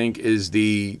Hardy, I think, is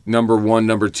the number 1,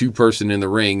 number 2 person in the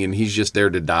ring, and he's just there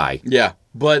to die. Yeah,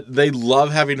 but they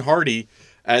love having Hardy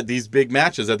at these big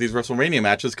matches, at these WrestleMania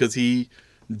matches, because he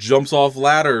jumps off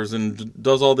ladders and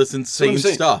does all this insane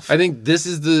stuff. I think this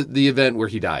is the event where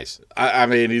he dies. I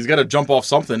mean, he's got to jump off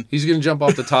something. He's going to jump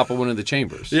off the top of one of the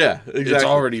chambers. Yeah, exactly. It's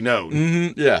already known.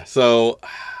 Mm-hmm. Yeah, so...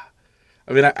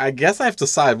 I mean, I guess I have to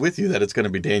side with you that it's going to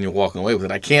be Daniel walking away with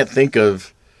it. I can't think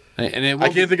of... I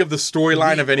can't think of the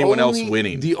storyline of anyone else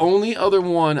winning. The only other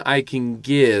one I can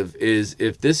give is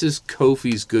if this is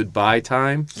Kofi's goodbye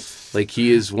time, like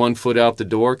he is 1 foot out the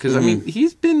door. Because, I mean,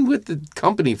 he's been with the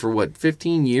company for,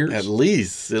 15 years? At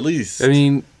least. I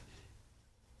mean,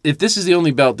 if this is the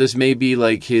only belt, this may be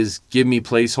like his give me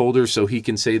placeholder so he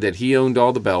can say that he owned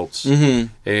all the belts. Mm-hmm.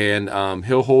 And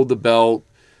he'll hold the belt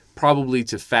probably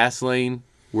to Fastlane,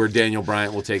 where Daniel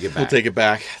Bryan will take it back. We'll take it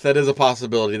back. That is a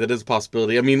possibility.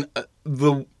 I mean,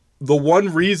 the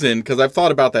one reason, because I've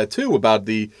thought about that too, about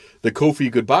the Kofi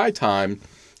goodbye time,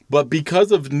 but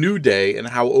because of New Day and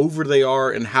how over they are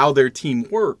and how their team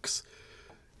works,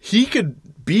 he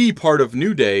could be part of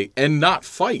New Day and not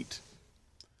fight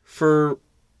for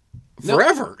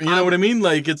forever. You know what I mean?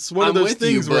 Like, it's one of those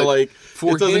things where, like,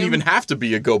 it doesn't even have to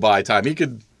be a go-by time. He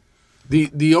could...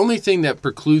 The only thing that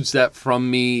precludes that from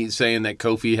me saying that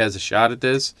Kofi has a shot at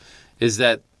this is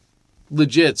that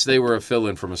legits they were a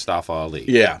fill-in for Mustafa Ali.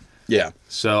 Yeah.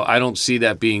 So I don't see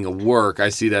that being a work. I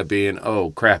see that being,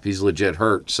 oh crap, he's legit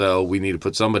hurt, so we need to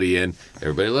put somebody in.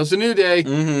 Everybody loves the New Day.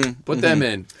 Mm-hmm. Put them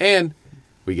in. And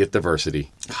we get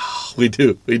diversity. We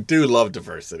do. We do love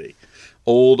diversity.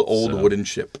 Old wooden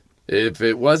ship. If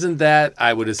it wasn't that,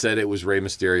 I would have said it was Rey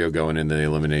Mysterio going into the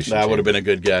Elimination Chamber. That would have been a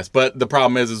good guess. But the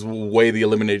problem is the way the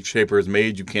Elimination Chamber is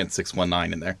made, you can't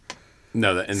 619 in there.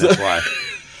 No, that's why.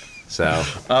 So.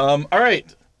 All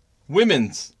right.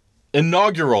 Women's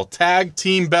inaugural tag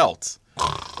team belt.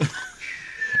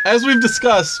 As we've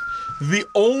discussed, the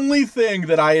only thing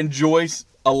that I enjoy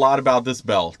a lot about this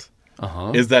belt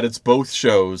is that it's both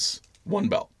shows one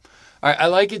belt. I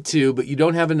like it too, but you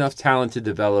don't have enough talent to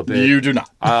develop it. You do not.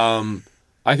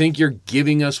 I think you're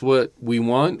giving us what we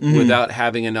want without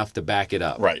having enough to back it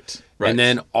up. Right. And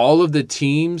then all of the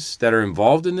teams that are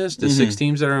involved in this, the 6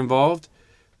 teams that are involved,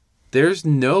 there's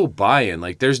no buy-in.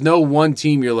 Like, there's no one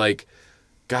team you're like,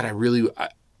 God,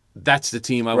 that's the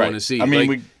team I want to see. I mean,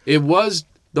 like, it was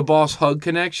the Boss Hug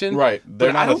connection. Right.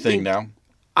 They're not a thing now.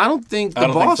 I don't think the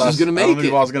Boss is going to make it. I don't think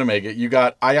the Boss is going to make it. You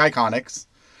got Iconics.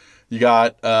 You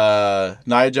got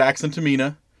Nia Jax and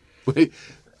Tamina. Wait,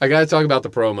 I got to talk about the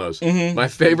promos. Mm-hmm. My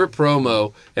favorite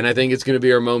promo, and I think it's going to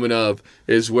be our moment of,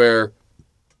 is where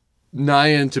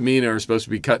Nia and Tamina are supposed to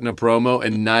be cutting a promo,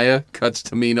 and Nia cuts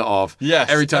Tamina off. Yes,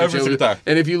 every time.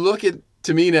 And if you look at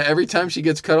Tamina, every time she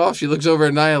gets cut off, she looks over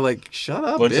at Nia like, shut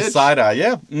up, bunch bitch. Of side eye,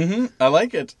 yeah. Mm-hmm. I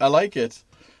like it.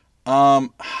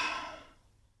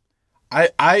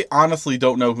 I honestly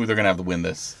don't know who they're going to have to win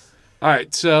this. All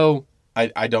right, so...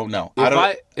 I don't know.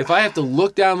 If I have to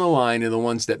look down the line of the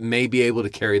ones that may be able to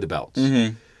carry the belts,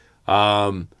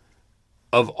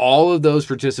 of all of those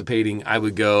participating, I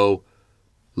would go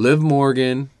Liv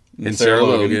Morgan and Sarah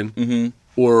Logan,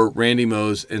 or Randy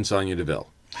Mose and Sonya Deville.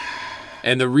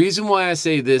 And the reason why I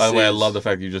say this By the way, I love the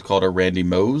fact that you just called her Randy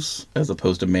Mose as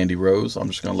opposed to Mandy Rose. I'm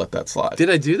just going to let that slide. Did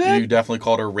I do that? You definitely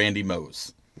called her Randy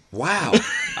Mose. Wow.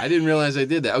 I didn't realize I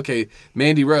did that. Okay,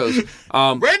 Mandy Rose.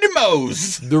 Randy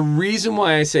Mose! The reason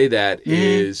why I say that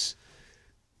is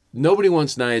nobody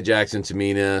wants Nia Jax and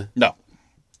Tamina. No.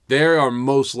 They are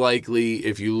most likely,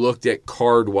 if you looked at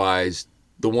card-wise,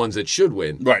 the ones that should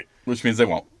win. Right, which means they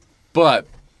won't. But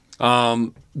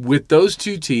with those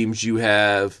 2 teams, you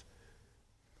have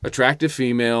attractive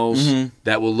females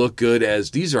that will look good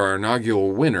as these are our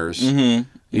inaugural winners. You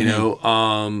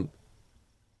know,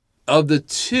 of the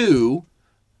 2,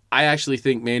 I actually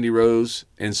think Mandy Rose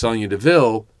and Sonya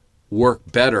Deville work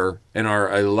better and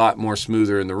are a lot more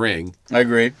smoother in the ring. I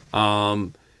agree.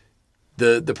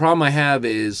 The problem I have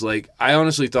is, like, I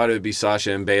honestly thought it would be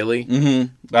Sasha and Bailey.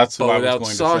 Mm-hmm. That's what But I was without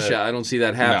going to Sasha, say. I don't see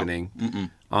that happening. No.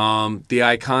 The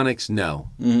Iconics, no.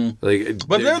 Mm-hmm. Like,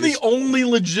 But they're the just- only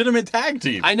legitimate tag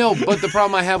team. I know, but the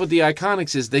problem I have with the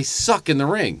Iconics is they suck in the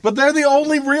ring. But they're the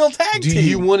only real tag Do team.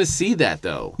 you want to see that,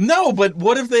 though? No, but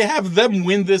what if they have them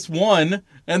win this one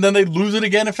and then they lose it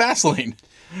again at Fastlane?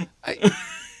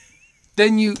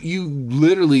 Then you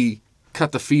literally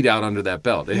cut the feet out under that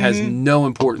belt. It has no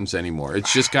importance anymore.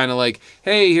 It's just kind of like,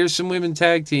 hey, here's some women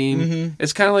tag team.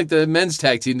 It's kind of like the men's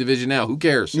tag team division now. Who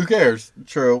cares? Who cares?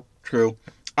 True.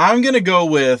 I'm going to go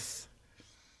with...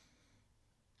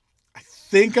 I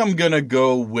think I'm going to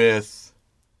go with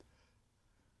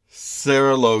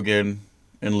Sarah Logan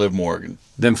and Liv Morgan.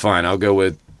 Then fine, I'll go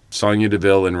with Sonya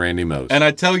Deville and Randy Mose. And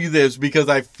I tell you this because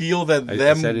I feel that I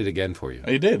them... said it again for you.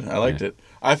 You did. I liked it.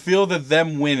 I feel that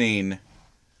them winning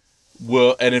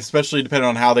will, and especially depending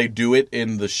on how they do it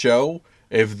in the show,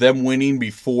 if them winning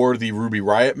before the Ruby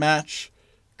Riott match,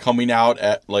 coming out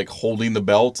at, like, holding the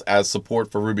belt as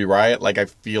support for Ruby Riott, like, I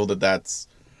feel that that's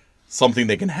something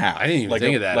they can have. I didn't even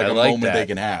think of that. Like I a like moment that. they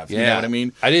can have. Yeah. You know what I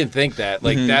mean? I didn't think that.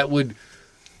 Like, that would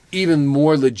even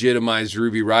more legitimize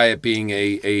Ruby Riott being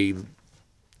a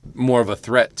more of a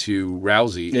threat to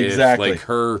Rousey. Exactly. If, like,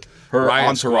 her Riott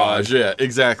entourage entourage. Yeah,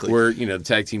 exactly. were, the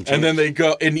tag team champs. And then they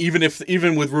go, and even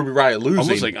with Ruby Riott losing.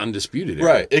 almost like undisputed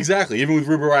era. Right, exactly. Even with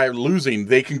Ruby Riott losing,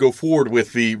 they can go forward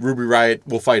with the Ruby Riott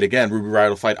will fight again. Ruby Riott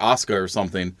will fight Asuka or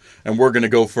something, and we're going to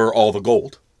go for all the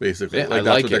gold, basically. Yeah, like I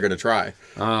that's like what they're it. going to try.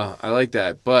 I like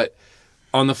that. But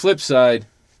on the flip side,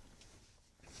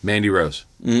 Mandy Rose.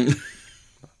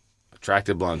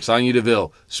 Attractive blonde. Sonya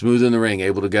Deville, smooth in the ring,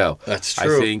 able to go. That's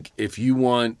true. I think if you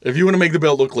want, to make the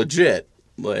belt look legit,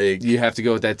 like you have to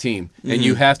go with that team. And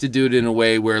you have to do it in a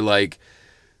way where, like,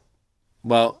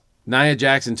 well, Nia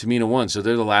Jax and Tamina won, so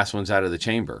they're the last ones out of the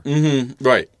chamber.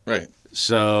 right.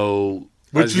 So...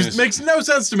 Which makes no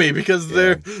sense to me because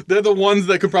they're the ones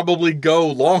that could probably go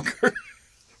longer,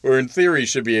 or in theory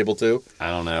should be able to.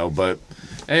 I don't know, but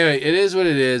anyway, it is what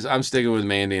it is. I'm sticking with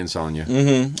Mandy and Sonya.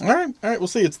 All right, we'll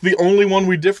see. It's the only one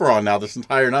we differ on now this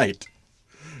entire night.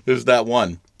 There's that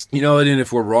one. You know what? And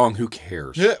if we're wrong, who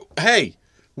cares? Yeah, hey,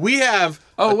 we have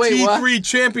T3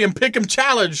 champion pick'em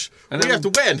challenge. And we have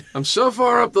to win. I'm so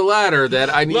far up the ladder that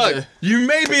I need Look, to... you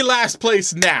may be last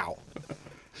place now.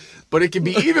 But it can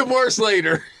be even worse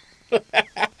later.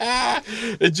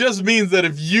 It just means that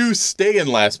if you stay in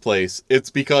last place, it's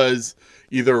because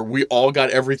either we all got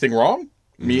everything wrong,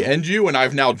 me and you, and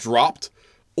I've now dropped,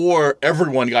 or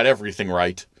everyone got everything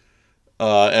right,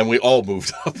 and we all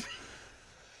moved up.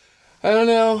 I don't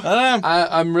know.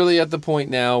 I'm really at the point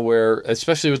now where,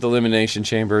 especially with the Elimination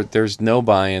Chamber, there's no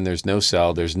buy-in, there's no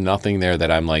sell, there's nothing there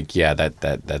that I'm like, yeah,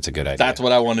 that's a good idea. That's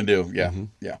what I want to do. Yeah,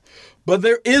 yeah. But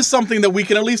there is something that we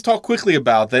can at least talk quickly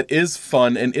about that is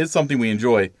fun and is something we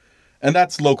enjoy, and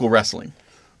that's local wrestling.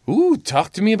 Ooh,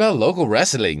 talk to me about local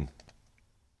wrestling.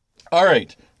 All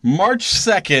right. March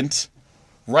 2nd,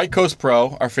 Right Coast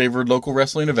Pro, our favorite local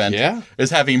wrestling event, is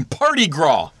having Party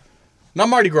Gras. Not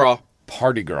Mardi Gras.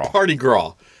 Party Gras. Party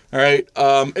Gras. All right.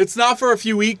 It's not for a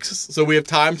few weeks, so we have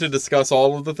time to discuss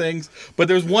all of the things. But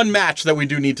there's one match that we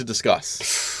do need to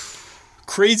discuss.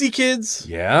 Crazy Kids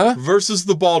versus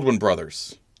the Baldwin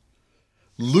Brothers.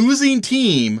 Losing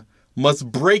team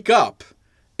must break up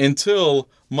until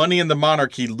Money in the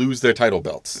Monarchy lose their title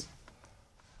belts.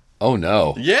 Oh,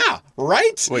 no. Yeah,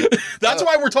 right? Wait. That's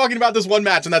why we're talking about this one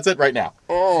match, and that's it right now.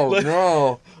 Oh,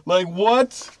 no. Like,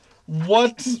 what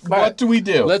do we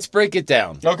do? Let's break it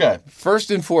down. Okay.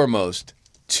 First and foremost,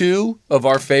 two of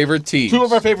our favorite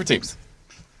teams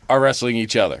are wrestling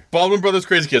each other. Baldwin Brothers,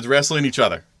 Crazy Kids wrestling each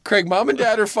other. Craig, Mom and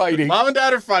Dad are fighting. Mom and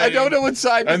Dad are fighting. I don't know what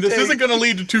side to And this take. isn't going to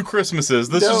lead to 2 Christmases.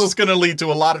 This is just going to lead to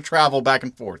a lot of travel back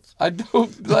and forth. I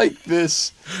don't like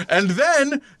this. And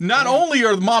then, not only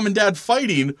are Mom and Dad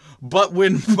fighting, but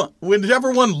whichever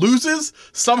one loses,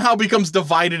 somehow becomes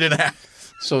divided in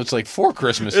half. So it's like 4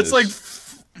 Christmases. It's like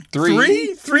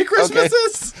three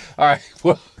Christmases? Okay. All right.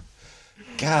 Well,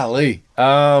 golly.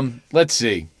 Let's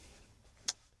see.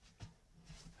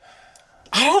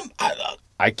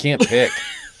 I can't pick.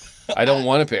 I don't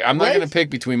want to pick. I'm not going to pick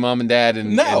between Mom and Dad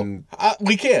and... No,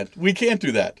 we can't. We can't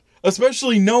do that.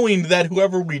 Especially knowing that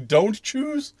whoever we don't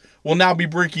choose will now be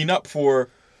breaking up for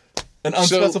an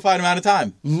unspecified amount of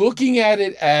time. Looking at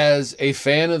it as a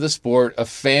fan of the sport, a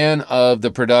fan of the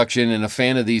production, and a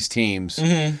fan of these teams,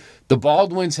 the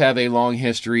Baldwins have a long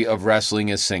history of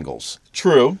wrestling as singles.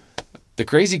 True. the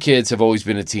Crazy Kids have always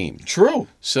been a team. True.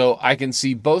 So I can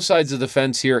see both sides of the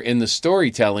fence here in the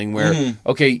storytelling where,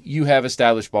 okay, you have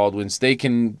established Baldwins. They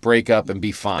can break up and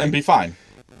be fine.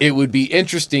 It would be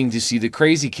interesting to see the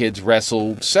Crazy Kids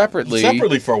wrestle separately.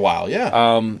 Separately for a while, yeah.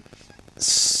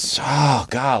 Oh,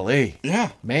 golly. Yeah.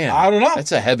 Man. I don't know.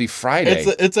 That's a heavy Friday.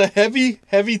 It's a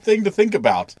heavy thing to think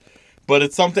about. But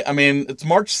it's something, I mean, it's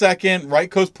March 2nd,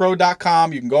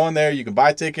 rightcoastpro.com. You can go in there, you can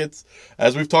buy tickets.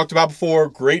 As we've talked about before,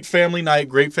 great family night,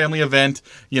 great family event.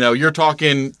 You know, you're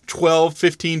talking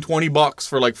 $12, $15, $20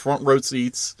 for like front row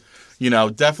seats. You know,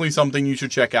 definitely something you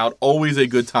should check out. Always a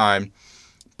good time.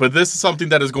 But this is something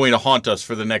that is going to haunt us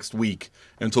for the next week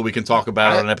until we can talk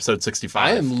about it on episode 65.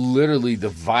 I am literally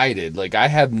divided. Like I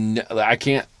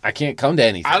can't come to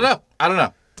anything. I don't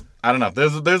know.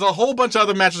 There's a whole bunch of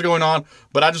other matches going on,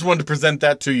 but I just wanted to present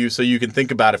that to you so you can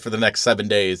think about it for the next 7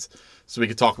 days so we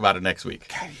can talk about it next week.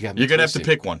 God, you're going to have to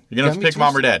pick one. You're going to have to pick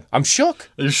Mom or Dad. I'm shook.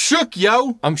 You're shook,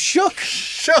 yo. I'm shook.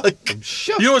 I'm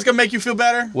shook. You know what's going to make you feel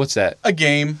better? What's that? A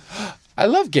game. I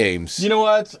love games. You know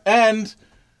what? And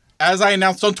as I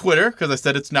announced on Twitter, because I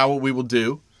said it's now what we will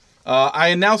do, I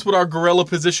announced what our Gorilla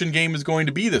Position game is going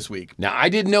to be this week. Now, I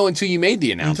didn't know until you made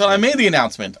the announcement. Until I made the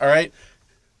announcement, all right?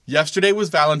 Yesterday was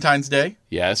Valentine's Day.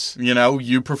 Yes. You know,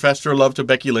 you professed your love to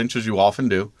Becky Lynch, as you often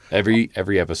do. Every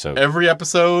episode. Every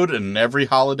episode and every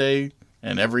holiday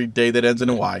and every day that ends in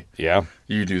a Y. Yeah.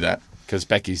 You do that. Because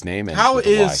Becky's name ends How with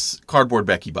a Y. is Cardboard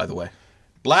Becky, by the way?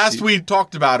 Last we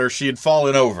talked about her, she had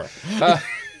fallen over.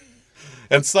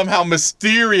 And somehow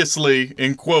mysteriously,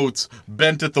 in quotes,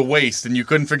 bent at the waist, and you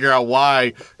couldn't figure out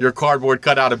why your cardboard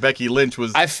cutout of Becky Lynch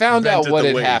was I found bent out at what the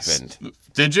had waist. happened.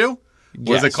 Did you? Was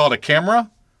Yes. it called a camera?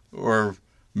 Or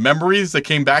memories that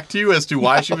came back to you as to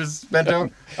why she was bent over?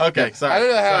 Okay, sorry. I don't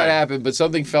know how Sorry. it happened, but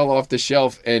something fell off the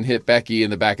shelf and hit Becky in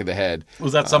the back of the head.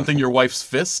 Was that something your wife's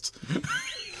fist?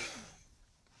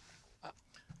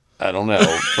 I don't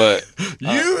know, but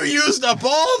You used up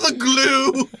all the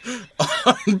glue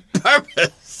on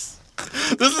purpose.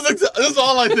 This is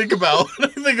all I think about when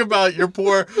I think about your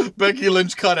poor Becky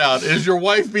Lynch cutout. Is your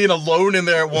wife being alone in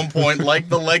there at one point, like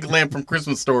the leg lamp from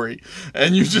Christmas Story,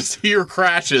 and you just hear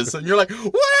crashes, and you're like,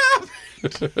 "What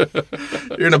happened?"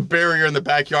 You're in a barrier in the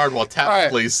backyard while Taps right.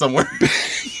 plays somewhere.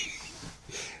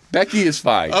 Becky is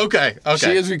fine. Okay.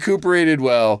 She has recuperated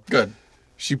well. Good.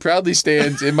 She proudly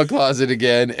stands in my closet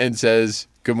again and says,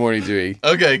 "Good morning, Dewey."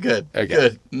 Okay, good. Okay.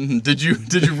 Good. Mhm. Did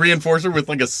you reinforce her with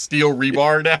like a steel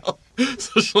rebar now?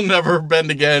 So she'll never bend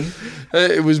again?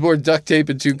 It was more duct tape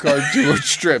and two cardboard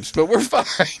strips, but we're fine.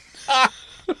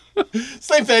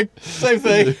 Same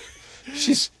thing.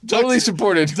 She's totally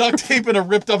supported. Duct tape and a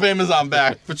ripped up Amazon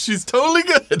bag, but she's totally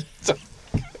good.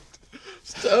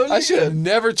 I should have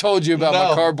never told you about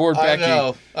my cardboard Becky.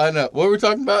 I know. What were we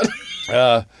talking about?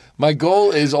 My goal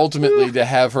is ultimately to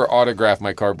have her autograph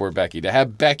my cardboard Becky, to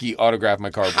have Becky autograph my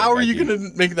cardboard How are Becky. you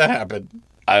going to make that happen?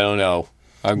 I don't know.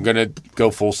 I'm going to go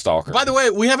full stalker. By the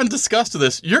way, we haven't discussed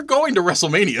this. You're going to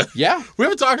WrestleMania. Yeah. We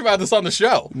haven't talked about this on the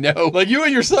show. No. Like, you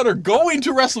and your son are going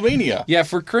to WrestleMania. Yeah,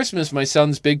 for Christmas, my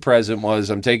son's big present was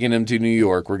I'm taking him to New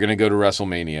York. We're going to go to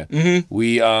WrestleMania. Mm-hmm.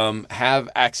 We have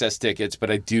access tickets,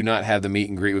 but I do not have the meet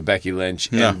and greet with Becky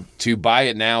Lynch. No. And to buy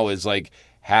it now is like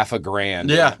 $1,000.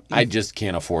 Yeah. I just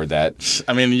can't afford that.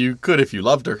 I mean, you could if you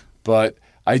loved her. But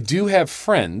I do have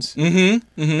friends.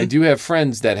 Mm-hmm. I do have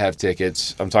friends that have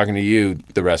tickets. I'm talking to you,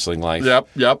 The Wrestling Life.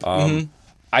 Yep.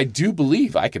 I do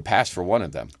believe I could pass for one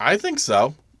of them. I think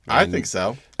so. I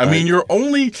mean, you're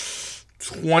only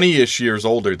 20-ish years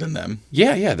older than them.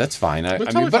 Yeah, that's fine.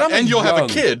 But I'm you'll have a young.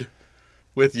 kid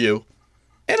with you,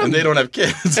 And they don't have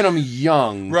kids. And I'm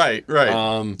young. Right.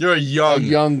 You're a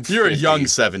young 50.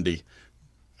 70.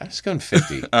 I was going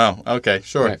 50. Oh, okay,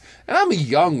 sure. Right. And I'm a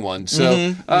young one,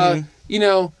 so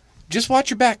just watch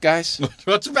your back, guys.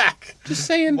 Watch your back. Just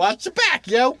saying. Watch your back,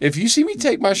 yo. If you see me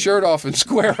take my shirt off and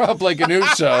square up like an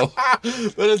Uso, But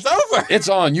it's over. it's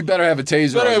on. You better have a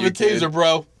taser. Better on have you, a taser, kid.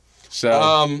 bro. So,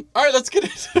 All right, let's get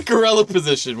into Gorilla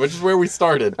Position, which is where we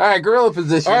started. all right, gorilla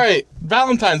position. All right,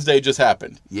 Valentine's Day just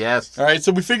happened. Yes. All right,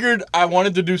 so we figured I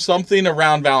wanted to do something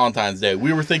around Valentine's Day.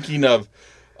 We were thinking of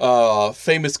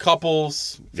famous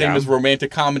couples, famous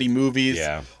romantic comedy movies,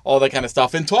 all that kind of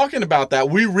stuff. And talking about that,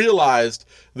 we realized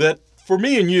that for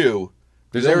me and you,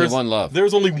 There's only one love.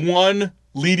 There's only one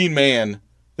leading man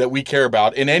that we care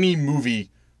about in any movie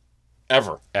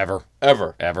ever. Ever.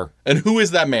 And who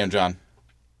is that man, John?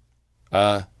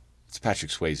 It's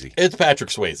Patrick Swayze. It's Patrick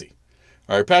Swayze.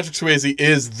 All right, Patrick Swayze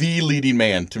is the leading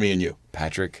man to me and you.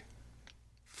 Patrick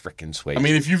frickin' Swayze. I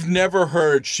mean, if you've never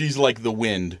heard She's Like the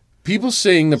Wind. people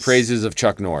sing the praises of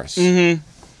Chuck Norris. Mm-hmm.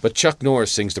 But Chuck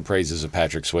Norris sings the praises of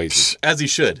Patrick Swayze. As he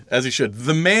should.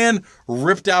 The man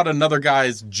ripped out another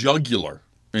guy's jugular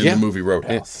in the movie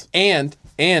Roadhouse. And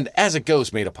as a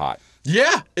ghost, made a pot.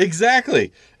 Yeah,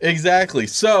 exactly.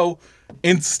 So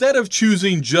instead of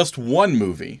choosing just one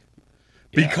movie,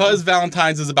 because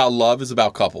Valentine's is about love, is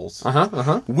about couples,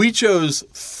 we chose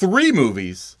 3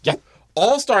 movies,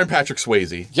 all starring Patrick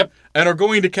Swayze, and are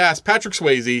going to cast Patrick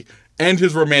Swayze and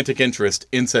his romantic interest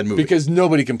in said movie. Because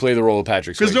nobody can play the role of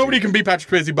Patrick Swayze. Because nobody can be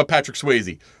Patrick Swayze but Patrick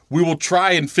Swayze. We will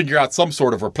try and figure out some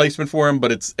sort of replacement for him,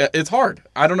 but it's hard.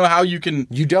 I don't know how you can...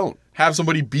 You don't. Have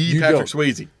somebody be Patrick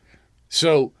Swayze.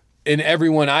 So, in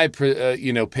everyone I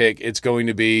pick, it's going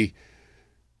to be,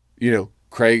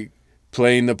 Craig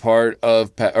playing the part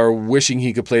of, or wishing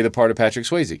he could play the part of Patrick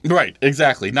Swayze. Right,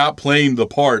 exactly. Not playing the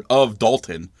part of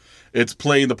Dalton. It's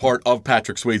playing the part of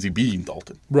Patrick Swayze being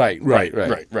Dalton. Right.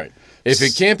 If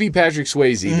it can't be Patrick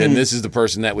Swayze, then this is the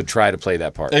person that would try to play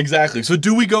that part. Exactly. So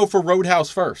do we go for Roadhouse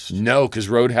first? No, because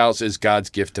Roadhouse is God's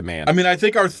gift to man. I mean, I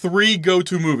think our 3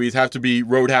 go-to movies have to be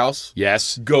Roadhouse,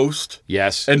 yes, Ghost,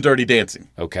 yes, and Dirty Dancing.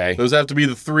 Okay. Those have to be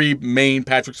the 3 main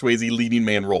Patrick Swayze leading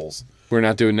man roles. We're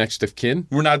not doing Next of Kin?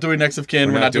 We're not doing Next of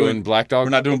Kin. We're not doing Black Dog?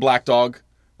 We're not doing Black Dog.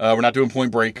 We're not doing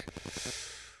Point Break.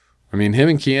 I mean, him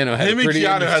and Keanu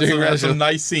had some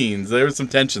nice scenes. There was some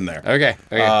tension there. Okay.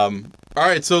 All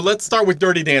right, so let's start with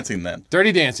Dirty Dancing then.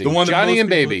 Dirty Dancing. The one Johnny and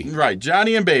Baby. Right,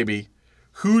 Johnny and Baby.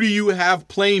 Who do you have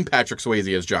playing Patrick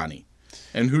Swayze as Johnny?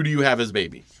 And who do you have as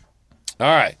Baby?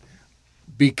 All right.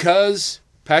 Because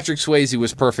Patrick Swayze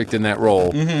was perfect in that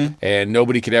role, and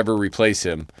nobody could ever replace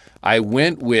him, I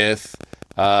went with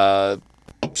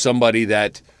somebody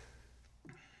that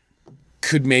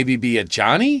could maybe be a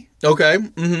Johnny. Okay.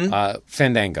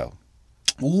 Fandango.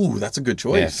 Ooh, that's a good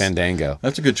choice. Yeah, Fandango.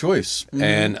 That's a good choice.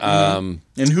 And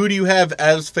who do you have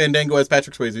as Fandango as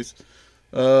Patrick Swayze's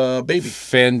Baby?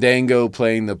 Fandango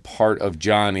playing the part of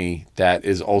Johnny that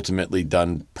is ultimately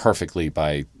done perfectly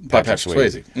by Patrick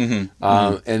Swayze.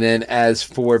 And then as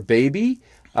for Baby,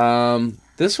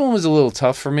 this one was a little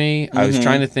tough for me. I was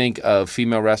trying to think of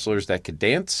female wrestlers that could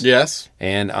dance. Yes.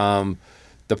 And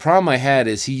the problem I had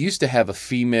is he used to have a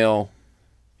female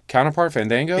counterpart,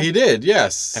 Fandango. He did,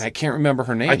 yes. And I can't remember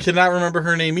her name. I cannot remember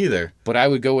her name either. But I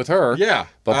would go with her. Yeah.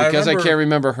 But because I can't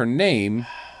remember her name...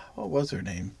 What was her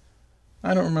name?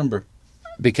 I don't remember.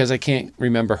 Because I can't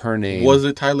remember her name. Was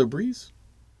it Tyler Breeze?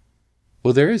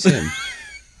 Well, there is him.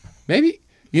 Maybe.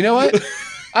 You know what?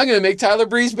 I'm going to make Tyler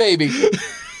Breeze Baby.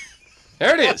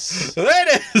 There it is. There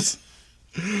it is.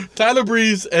 Tyler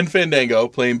Breeze and Fandango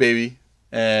playing Baby.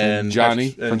 And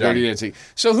Johnny from Dirty Dancing.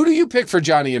 So who do you pick for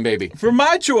Johnny and Baby? For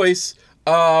my choice,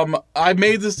 I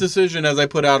made this decision as I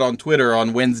put out on Twitter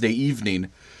on Wednesday evening.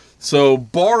 So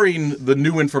barring the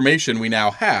new information we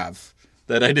now have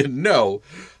that I didn't know,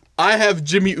 I have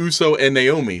Jimmy Uso and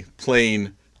Naomi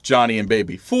playing Johnny and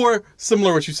Baby. For,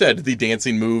 similar to what you said, the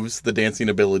dancing moves, the dancing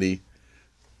ability,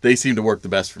 they seem to work the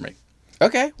best for me.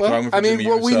 Okay, well,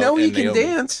 we know he can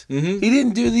dance. He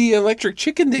didn't do the electric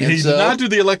chicken dance. He did not do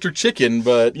the electric chicken,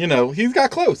 but, he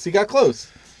got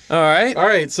close. All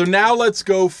right. So now let's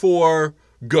go for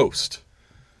Ghost.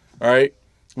 All right.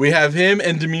 We have him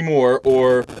and Demi Moore,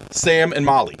 or Sam and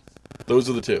Molly. Those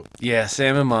are the 2. Yeah,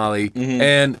 Sam and Molly.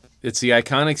 And it's the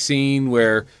iconic scene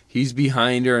where he's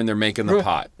behind her and they're making the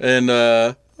pot. And,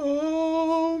 oh,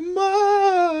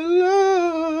 my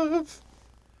love.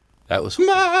 That was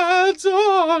my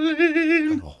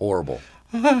darling. Horrible.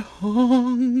 I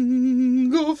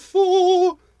hunger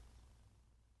for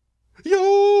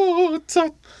your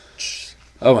touch.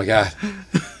 Oh my God.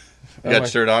 You got your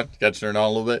shirt on? Got your shirt on a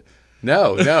little bit?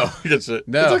 No. No. It's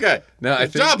okay. No,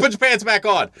 John, put your pants back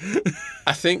on.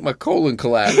 I think my colon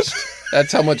collapsed.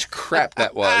 That's how much crap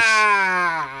that was.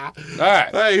 All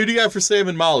right. Who do you got for Sam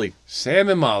and Molly? Sam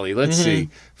and Molly. Let's see.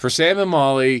 For Sam and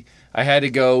Molly, I had to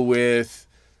go with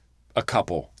a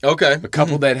couple. Okay. A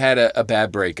couple that had a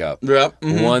bad breakup. Yep.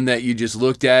 One that you just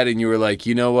looked at and you were like,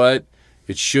 you know what?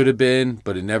 It should have been,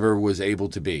 but it never was able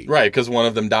to be. Right, because one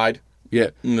of them died. Yeah.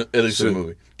 At least in the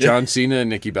movie. John Cena and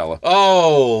Nikki Bella.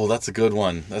 Oh, that's a good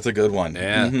one.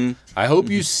 Yeah. I hope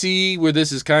you see where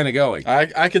this is kind of going.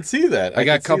 I can see that. I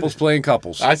got couples playing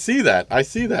couples. I see that.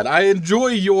 I enjoy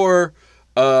your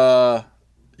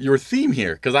theme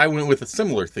here, because I went with a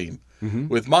similar theme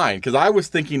with mine, because I was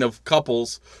thinking of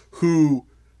couples who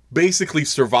basically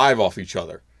survive off each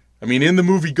other. I mean, in the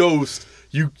movie Ghost,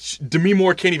 Demi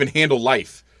Moore can't even handle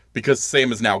life because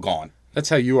Sam is now gone. That's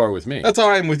how you are with me. That's how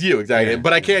I am with you, exactly. Yeah.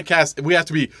 But I can't cast... We have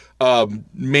to be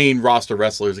main roster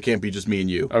wrestlers. It can't be just me and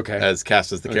you as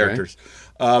cast as the characters.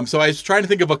 So I was trying to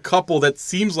think of a couple that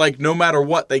seems like no matter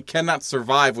what, they cannot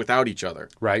survive without each other.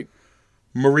 Right.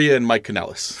 Maria and Mike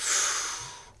Kanellis.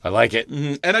 I like it.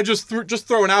 Mm-hmm. And I just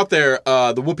throwing out there,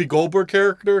 the Whoopi Goldberg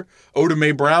character, Oda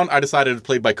Mae Brown, I decided to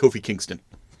play by Kofi Kingston.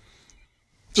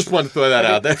 Just wanted to throw that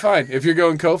out there. Fine. If you're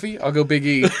going Kofi, I'll go Big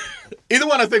E. Either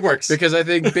one I think works. Because I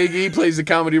think Big E plays the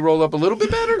comedy role up a little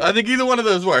bit better. I think either one of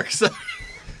those works.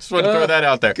 Just wanted to throw that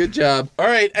out there. Good job. All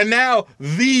right, and now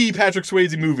the Patrick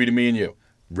Swayze movie to me and you.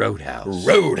 Roadhouse.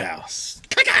 Roadhouse.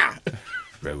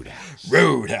 Roadhouse.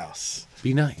 Roadhouse.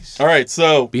 Be nice. All right,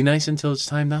 so Be nice until it's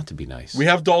time not to be nice. we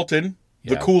have Dalton,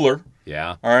 the Yeah. cooler.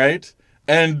 Yeah. All right,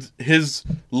 and his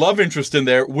love interest in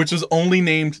there, which is only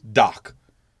named Doc.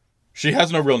 She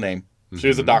has no real name. She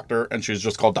is a doctor, and she's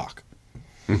just called Doc.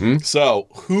 Mm-hmm. So,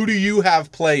 who do you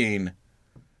have playing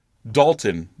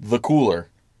Dalton, the cooler,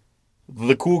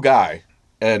 the cool guy,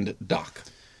 and Doc?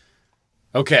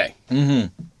 Okay.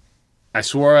 Mm-hmm. I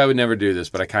swore I would never do this,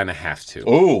 but I kind of have to.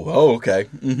 Oh, okay.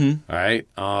 Mm-hmm. All right.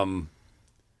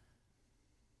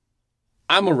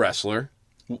 I'm a wrestler.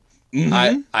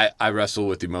 Mm-hmm. I wrestle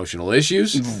with emotional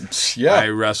issues. Yeah. I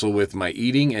wrestle with my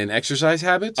eating and exercise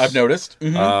habits. I've noticed.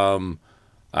 Mm-hmm.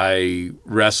 I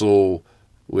wrestle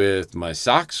with my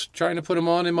socks, trying to put them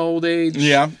on in my old age.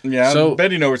 Yeah. So-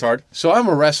 bending over is hard. So I'm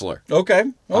a wrestler. Okay.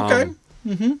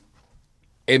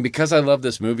 And because I love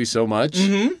this movie so much,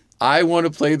 Mm-hmm. I want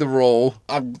to play the role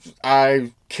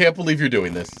I can't believe you're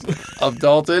doing this. of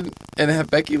Dalton and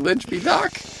have Becky Lynch be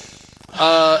Doc.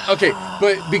 Okay,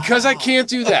 but because I can't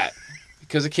do that,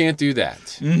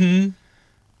 Mm-hmm.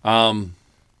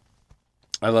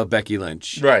 I love Becky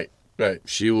Lynch. Right.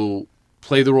 She will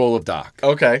play the role of Doc.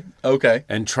 Okay.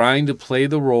 And trying to play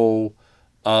the role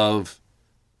of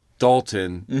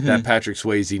Dalton that Patrick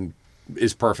Swayze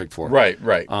is perfect for. Right.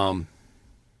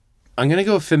 I'm going to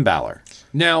go with Finn Balor.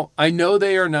 Now, I know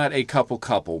they are not a couple,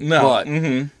 No. but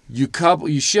Mm-hmm.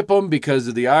 you ship them because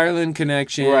of the Ireland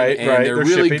connection, Right, and right. they're They're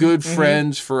really shipping. good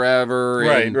friends forever,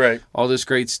 and Right. all this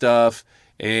great stuff.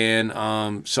 And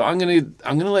so I'm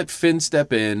gonna let Finn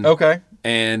step in, Okay.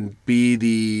 and be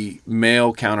the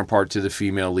male counterpart to the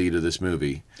female lead of this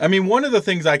movie. I mean, one of the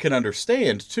things I can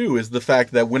understand, too, is the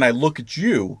fact that when I look at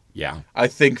you, Yeah, I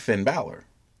think Finn Balor.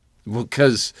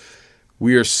 because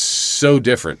we are so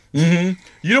different. You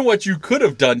know what you could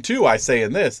have done, too, I say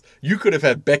in this? You could have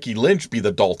had Becky Lynch be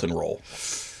the Dalton role.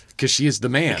 Because she is the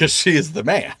man. Because she is the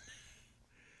man.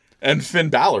 And Finn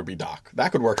Balor be Doc.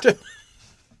 That could work, too.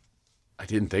 I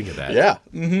didn't think of that. Yeah.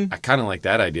 Mm-hmm. I kind of like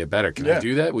that idea better. Can Yeah. I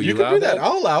do that? Will You you can allow do that.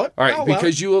 I'll allow it. All right, I'll allow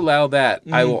because you allow that,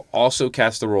 I will also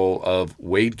cast the role of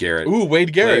Wade Garrett. Ooh,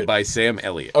 Wade Garrett. Played by Sam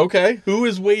Elliott. Okay. Who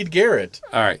is Wade Garrett?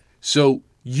 All right, so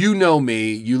you know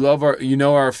me, you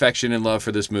know our affection and love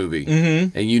for this movie,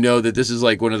 and you know that this is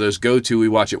like one of those go-to, we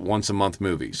watch it once a month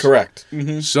movies. Correct.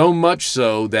 So much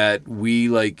so that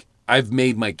I've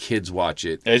made my kids watch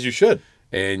it, As you should.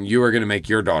 and you are going to make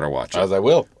your daughter watch it. As I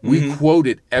will. We quote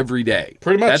it every day.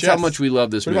 Pretty much, That's how yes. much we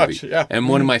love this Pretty movie. much, yeah. And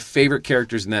one of my favorite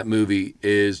characters in that movie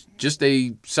is just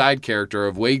a side character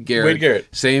of Wade Garrett.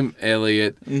 Sam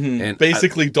Elliott. And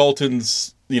Basically,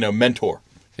 Dalton's, mentor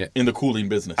Yeah. in the cooling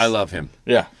business. I love him.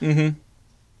 Yeah.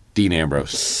 Dean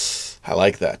Ambrose. I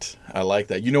like that.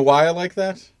 You know why I like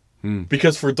that?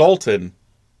 Because for Dalton,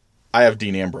 I have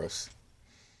Dean Ambrose.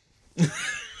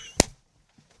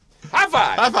 High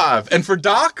five! High five. And for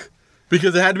Doc,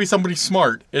 because it had to be somebody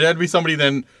smart. It had to be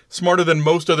somebody smarter than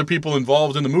most other people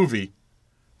involved in the movie.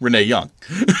 Renee Young.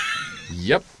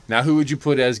 Yep. Now who would you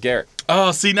put as Garrett?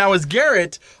 Oh, see, now as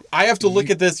Garrett, I have to look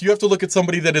at this. You have to look at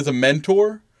somebody that is a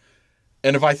mentor.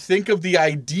 And if I think of the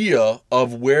idea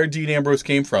of where Dean Ambrose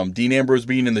came from, Dean Ambrose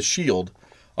being in The Shield,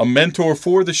 a mentor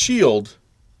for The Shield,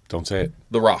 Don't say it.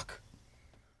 The Rock.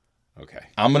 Okay.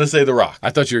 I'm going to say The Rock. I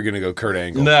thought you were going to go Kurt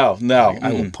Angle. No.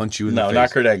 I will punch you in the face. No,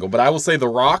 not Kurt Angle. But I will say The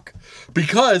Rock,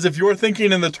 because if you're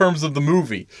thinking in the terms of the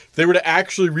movie, if they were to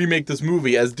actually remake this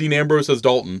movie as Dean Ambrose as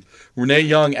Dalton, Renee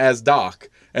Young as Doc,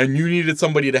 and you needed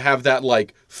somebody to have that,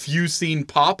 few scene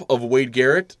pop of Wade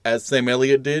Garrett, as Sam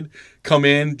Elliott did, come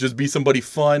in, just be somebody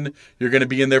fun, you're going to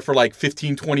be in there for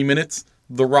 15, 20 minutes,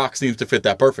 The Rock seems to fit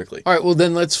that perfectly. All right, well,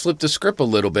 then let's flip the script a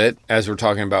little bit as we're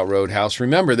talking about Roadhouse.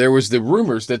 Remember, there was the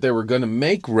rumors that they were going to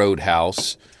make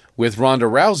Roadhouse with Ronda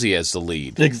Rousey as the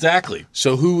lead. Exactly.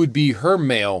 So who would be her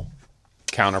male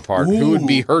counterpart? Who would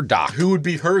be her Doc? Who would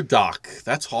be her Doc?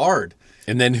 That's hard.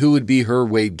 And then who would be her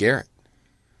Wade Garrett?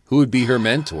 Who would be her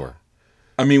mentor?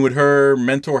 I mean, would her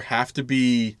mentor have to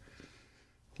be,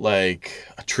 a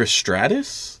Trish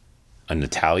Stratus? A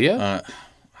Natalia?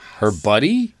 Her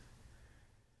buddy?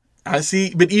 I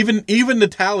see, but even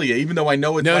Natalia, even though I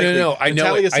know it's likely, No. I know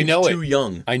Natalia it. I seems know too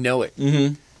young. I know it.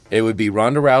 Mm-hmm. It would be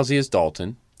Ronda Rousey as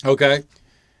Dalton. Okay.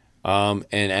 And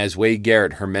as Wade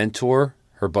Garrett, her mentor,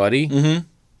 her buddy,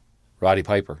 Roddy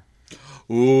Piper.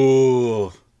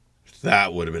 Ooh,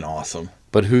 that would have been awesome.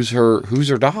 But who's her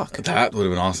doc? That would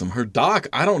have been awesome. Her doc,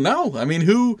 I don't know. I mean,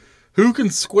 who can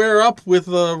square up with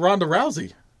Ronda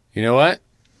Rousey? You know what?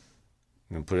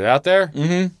 I'm going to put it out there.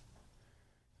 Mm-hmm.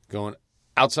 Going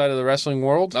outside of the wrestling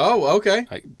world. Oh, okay.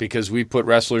 Because we put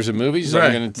wrestlers in movies. Right.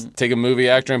 I'm going to take a movie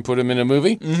actor and put him in a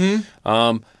movie.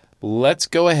 Mm-hmm. Let's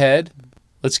go ahead.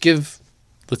 Let's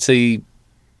say,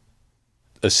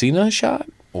 a Cena a shot?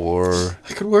 Or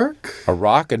that could work. A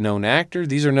Rock, a known actor.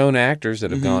 These are known actors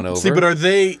that have gone over. See, but are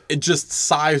they just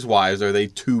size-wise? Are they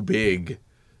too big?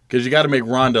 Because you got to make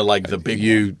Ronda like the big.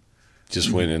 You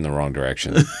just went in the wrong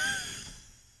direction.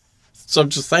 So I'm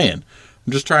just saying.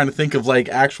 I'm just trying to think of like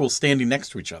actual standing next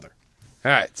to each other.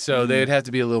 All right, so they'd have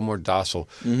to be a little more docile.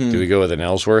 Do we go with an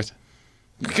Ellsworth?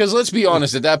 Because let's be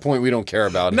honest, at that point we don't care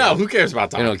about. No, who cares about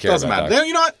Doc? We don't care. Doesn't about matter. Doc.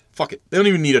 You know what? Fuck it. They don't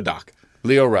even need a Doc.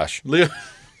 Leo Rush.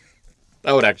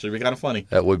 That would actually be kind of funny.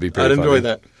 That would be pretty funny.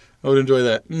 I would enjoy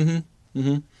that. Mm-hmm.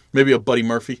 Mm-hmm. Maybe a Buddy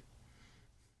Murphy.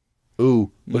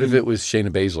 Ooh, what if it was Shayna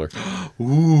Baszler?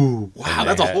 Ooh, wow,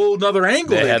 that's a whole nother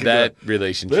angle. They had that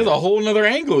relationship. There's a whole nother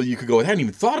angle you could go with. I hadn't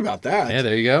even thought about that. Yeah,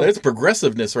 there you go. That's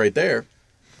progressiveness right there.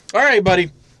 All right, buddy.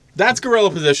 That's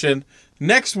Gorilla Position.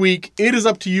 Next week, it is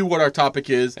up to you what our topic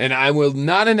is. And I will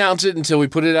not announce it until we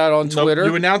put it out on Twitter.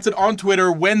 You announce it on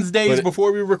Twitter Wednesdays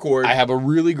before we record. I have a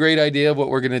really great idea of what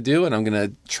we're going to do, and I'm going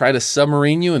to try to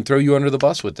submarine you and throw you under the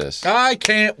bus with this. I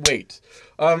can't wait.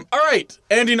 All right,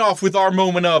 ending off with our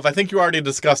moment of, I think you already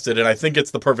discussed it, and I think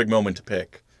it's the perfect moment to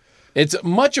pick. It's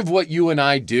much of what you and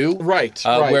I do. Right.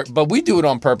 But we do it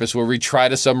on purpose, where we try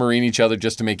to submarine each other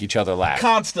just to make each other laugh.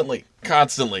 Constantly,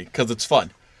 because it's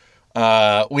fun.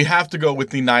 We have to go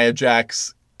with the Nia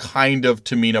Jax kind of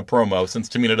Tamina promo, since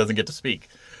Tamina doesn't get to speak.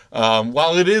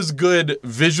 While it is good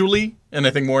visually, and I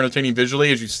think more entertaining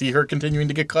visually as you see her continuing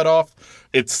to get cut off,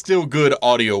 it's still good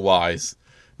audio-wise.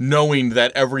 Knowing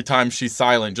that every time she's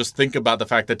silent, just think about the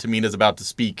fact that Tamina's about to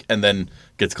speak and then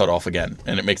gets cut off again.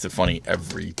 And it makes it funny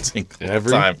every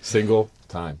single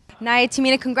time. Nia,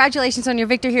 Tamina, congratulations on your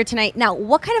victory here tonight. Now,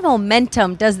 what kind of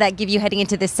momentum does that give you heading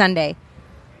into this Sunday?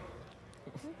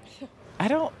 I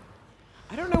don't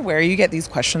know where you get these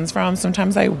questions from.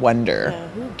 Sometimes I wonder.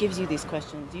 Who gives you these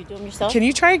questions? Do you do them yourself? Can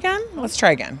you try again? Let's try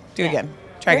again. Do it again.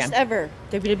 Try First again. ever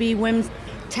WWE Women's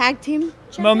Tag Team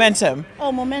Champions? Momentum.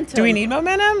 Oh, momentum. Do we need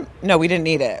momentum? No, we didn't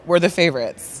need it. We're the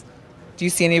favorites. Do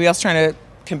you see anybody else trying to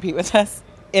compete with us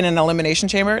in an elimination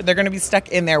chamber? They're going to be stuck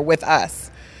in there with us.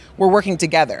 We're working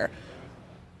together.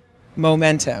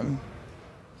 Momentum.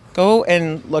 Go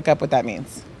and look up what that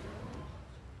means.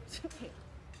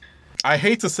 I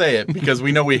hate to say it because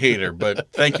we know we hate her, but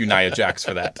thank you, Nia Jax,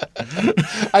 for that.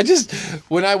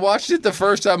 When I watched it the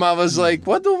first time, I was like,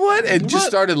 what the what? And just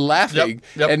started laughing.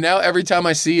 Yep. And now every time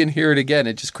I see and hear it again,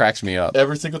 it just cracks me up.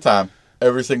 Every single time.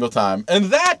 And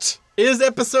that is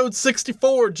episode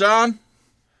 64, John.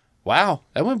 Wow,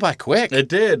 that went by quick. It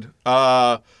did.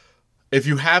 If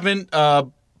you haven't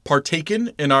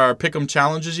partaken in our Pick'em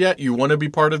challenges yet, you want to be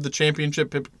part of the Championship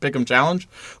Pick'em Challenge,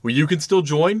 well, you can still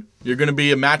join. You're going to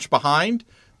be a match behind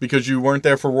because you weren't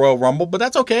there for Royal Rumble, but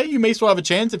that's okay. You may still have a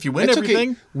chance if you win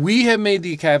everything. Okay. We have made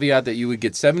the caveat that you would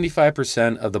get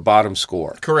 75% of the bottom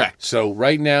score. Correct. So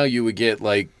right now you would get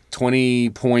like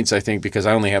 20 points, I think, because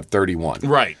I only have 31.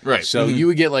 Right. So you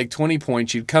would get like 20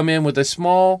 points. You'd come in with a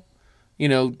small, right,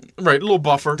 a little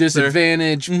buffer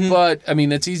disadvantage, but I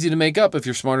mean, it's easy to make up if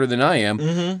you're smarter than I am.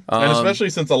 And especially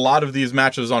since a lot of these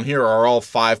matches on here are all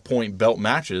 5-point belt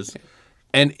matches.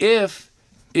 And if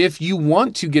you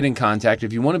want to get in contact,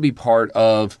 if you want to be part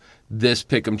of this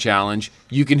Pick'em Challenge,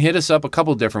 you can hit us up a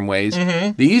couple different ways.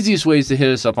 The easiest way is to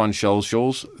hit us up on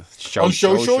socials. There's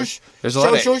a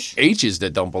lot of H's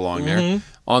that don't belong there.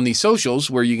 On the socials,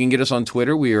 where you can get us on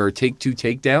Twitter, we are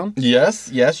Take2Takedown.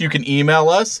 Yes. You can email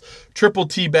us,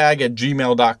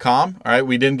 tripletbag@gmail.com. All right,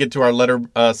 we didn't get to our letter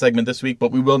segment this week,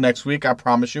 but we will next week. I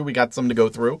promise you. We got some to go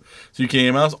through. So you can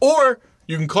email us, or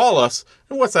you can call us.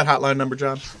 And what's that hotline number,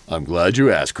 John? I'm glad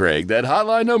you asked, Craig. That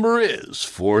hotline number is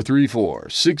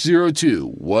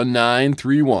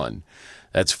 434-602-1931.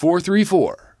 That's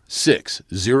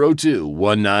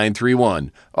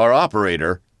 434-602-1931. Our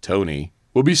operator, Tony,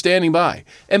 will be standing by.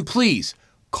 And please,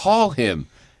 call him.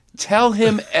 Tell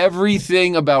him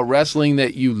everything about wrestling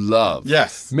that you love.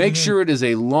 Yes. Make sure it is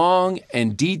a long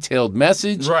and detailed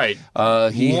message. Right.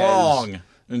 He long has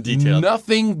and detailed.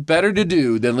 nothing better to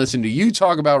do than listen to you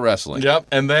talk about wrestling. Yep.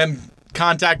 And then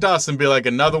contact us and be like,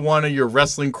 another one of your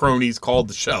wrestling cronies called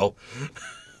the show.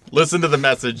 Listen to the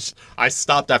message. I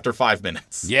stopped after 5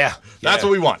 minutes. Yeah. That's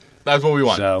what we want. That's what we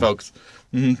want, folks.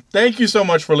 Thank you so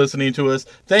much for listening to us.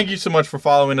 Thank you so much for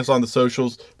following us on the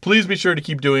socials. Please be sure to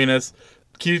keep doing this.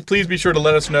 Please be sure to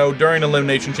let us know during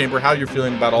Elimination Chamber how you're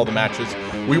feeling about all the matches.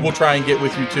 We will try and get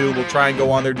with you too. We'll try and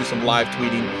go on there, do some live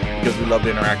tweeting, because we love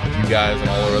to interact with you guys and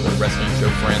all our other wrestling show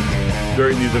friends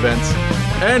during these events.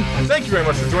 And thank you very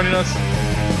much for joining us.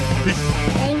 Peace.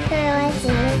 Thanks for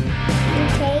listening.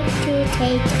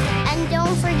 Take. And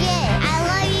don't forget, I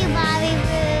love you, Bobby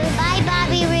Roode. Bye,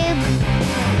 Bobby Roode.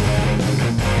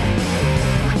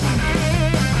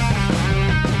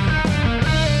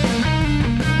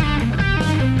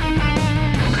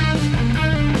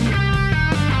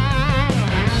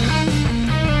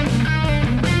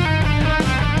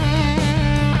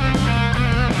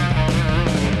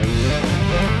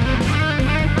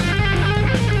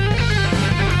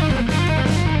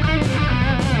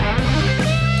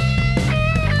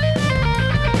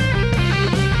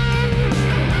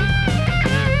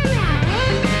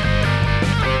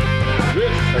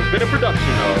 Been a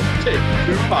production of Take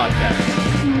Two Podcast.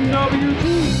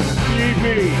 WTTP.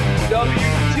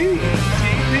 WTTP.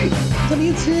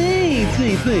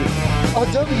 Oh,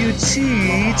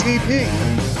 WTTP.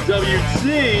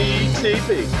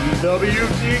 WTTP. WTTP.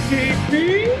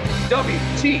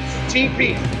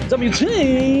 WTTP.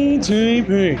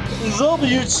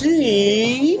 WTTP.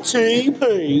 WTTP.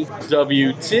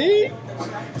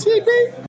 WTTP.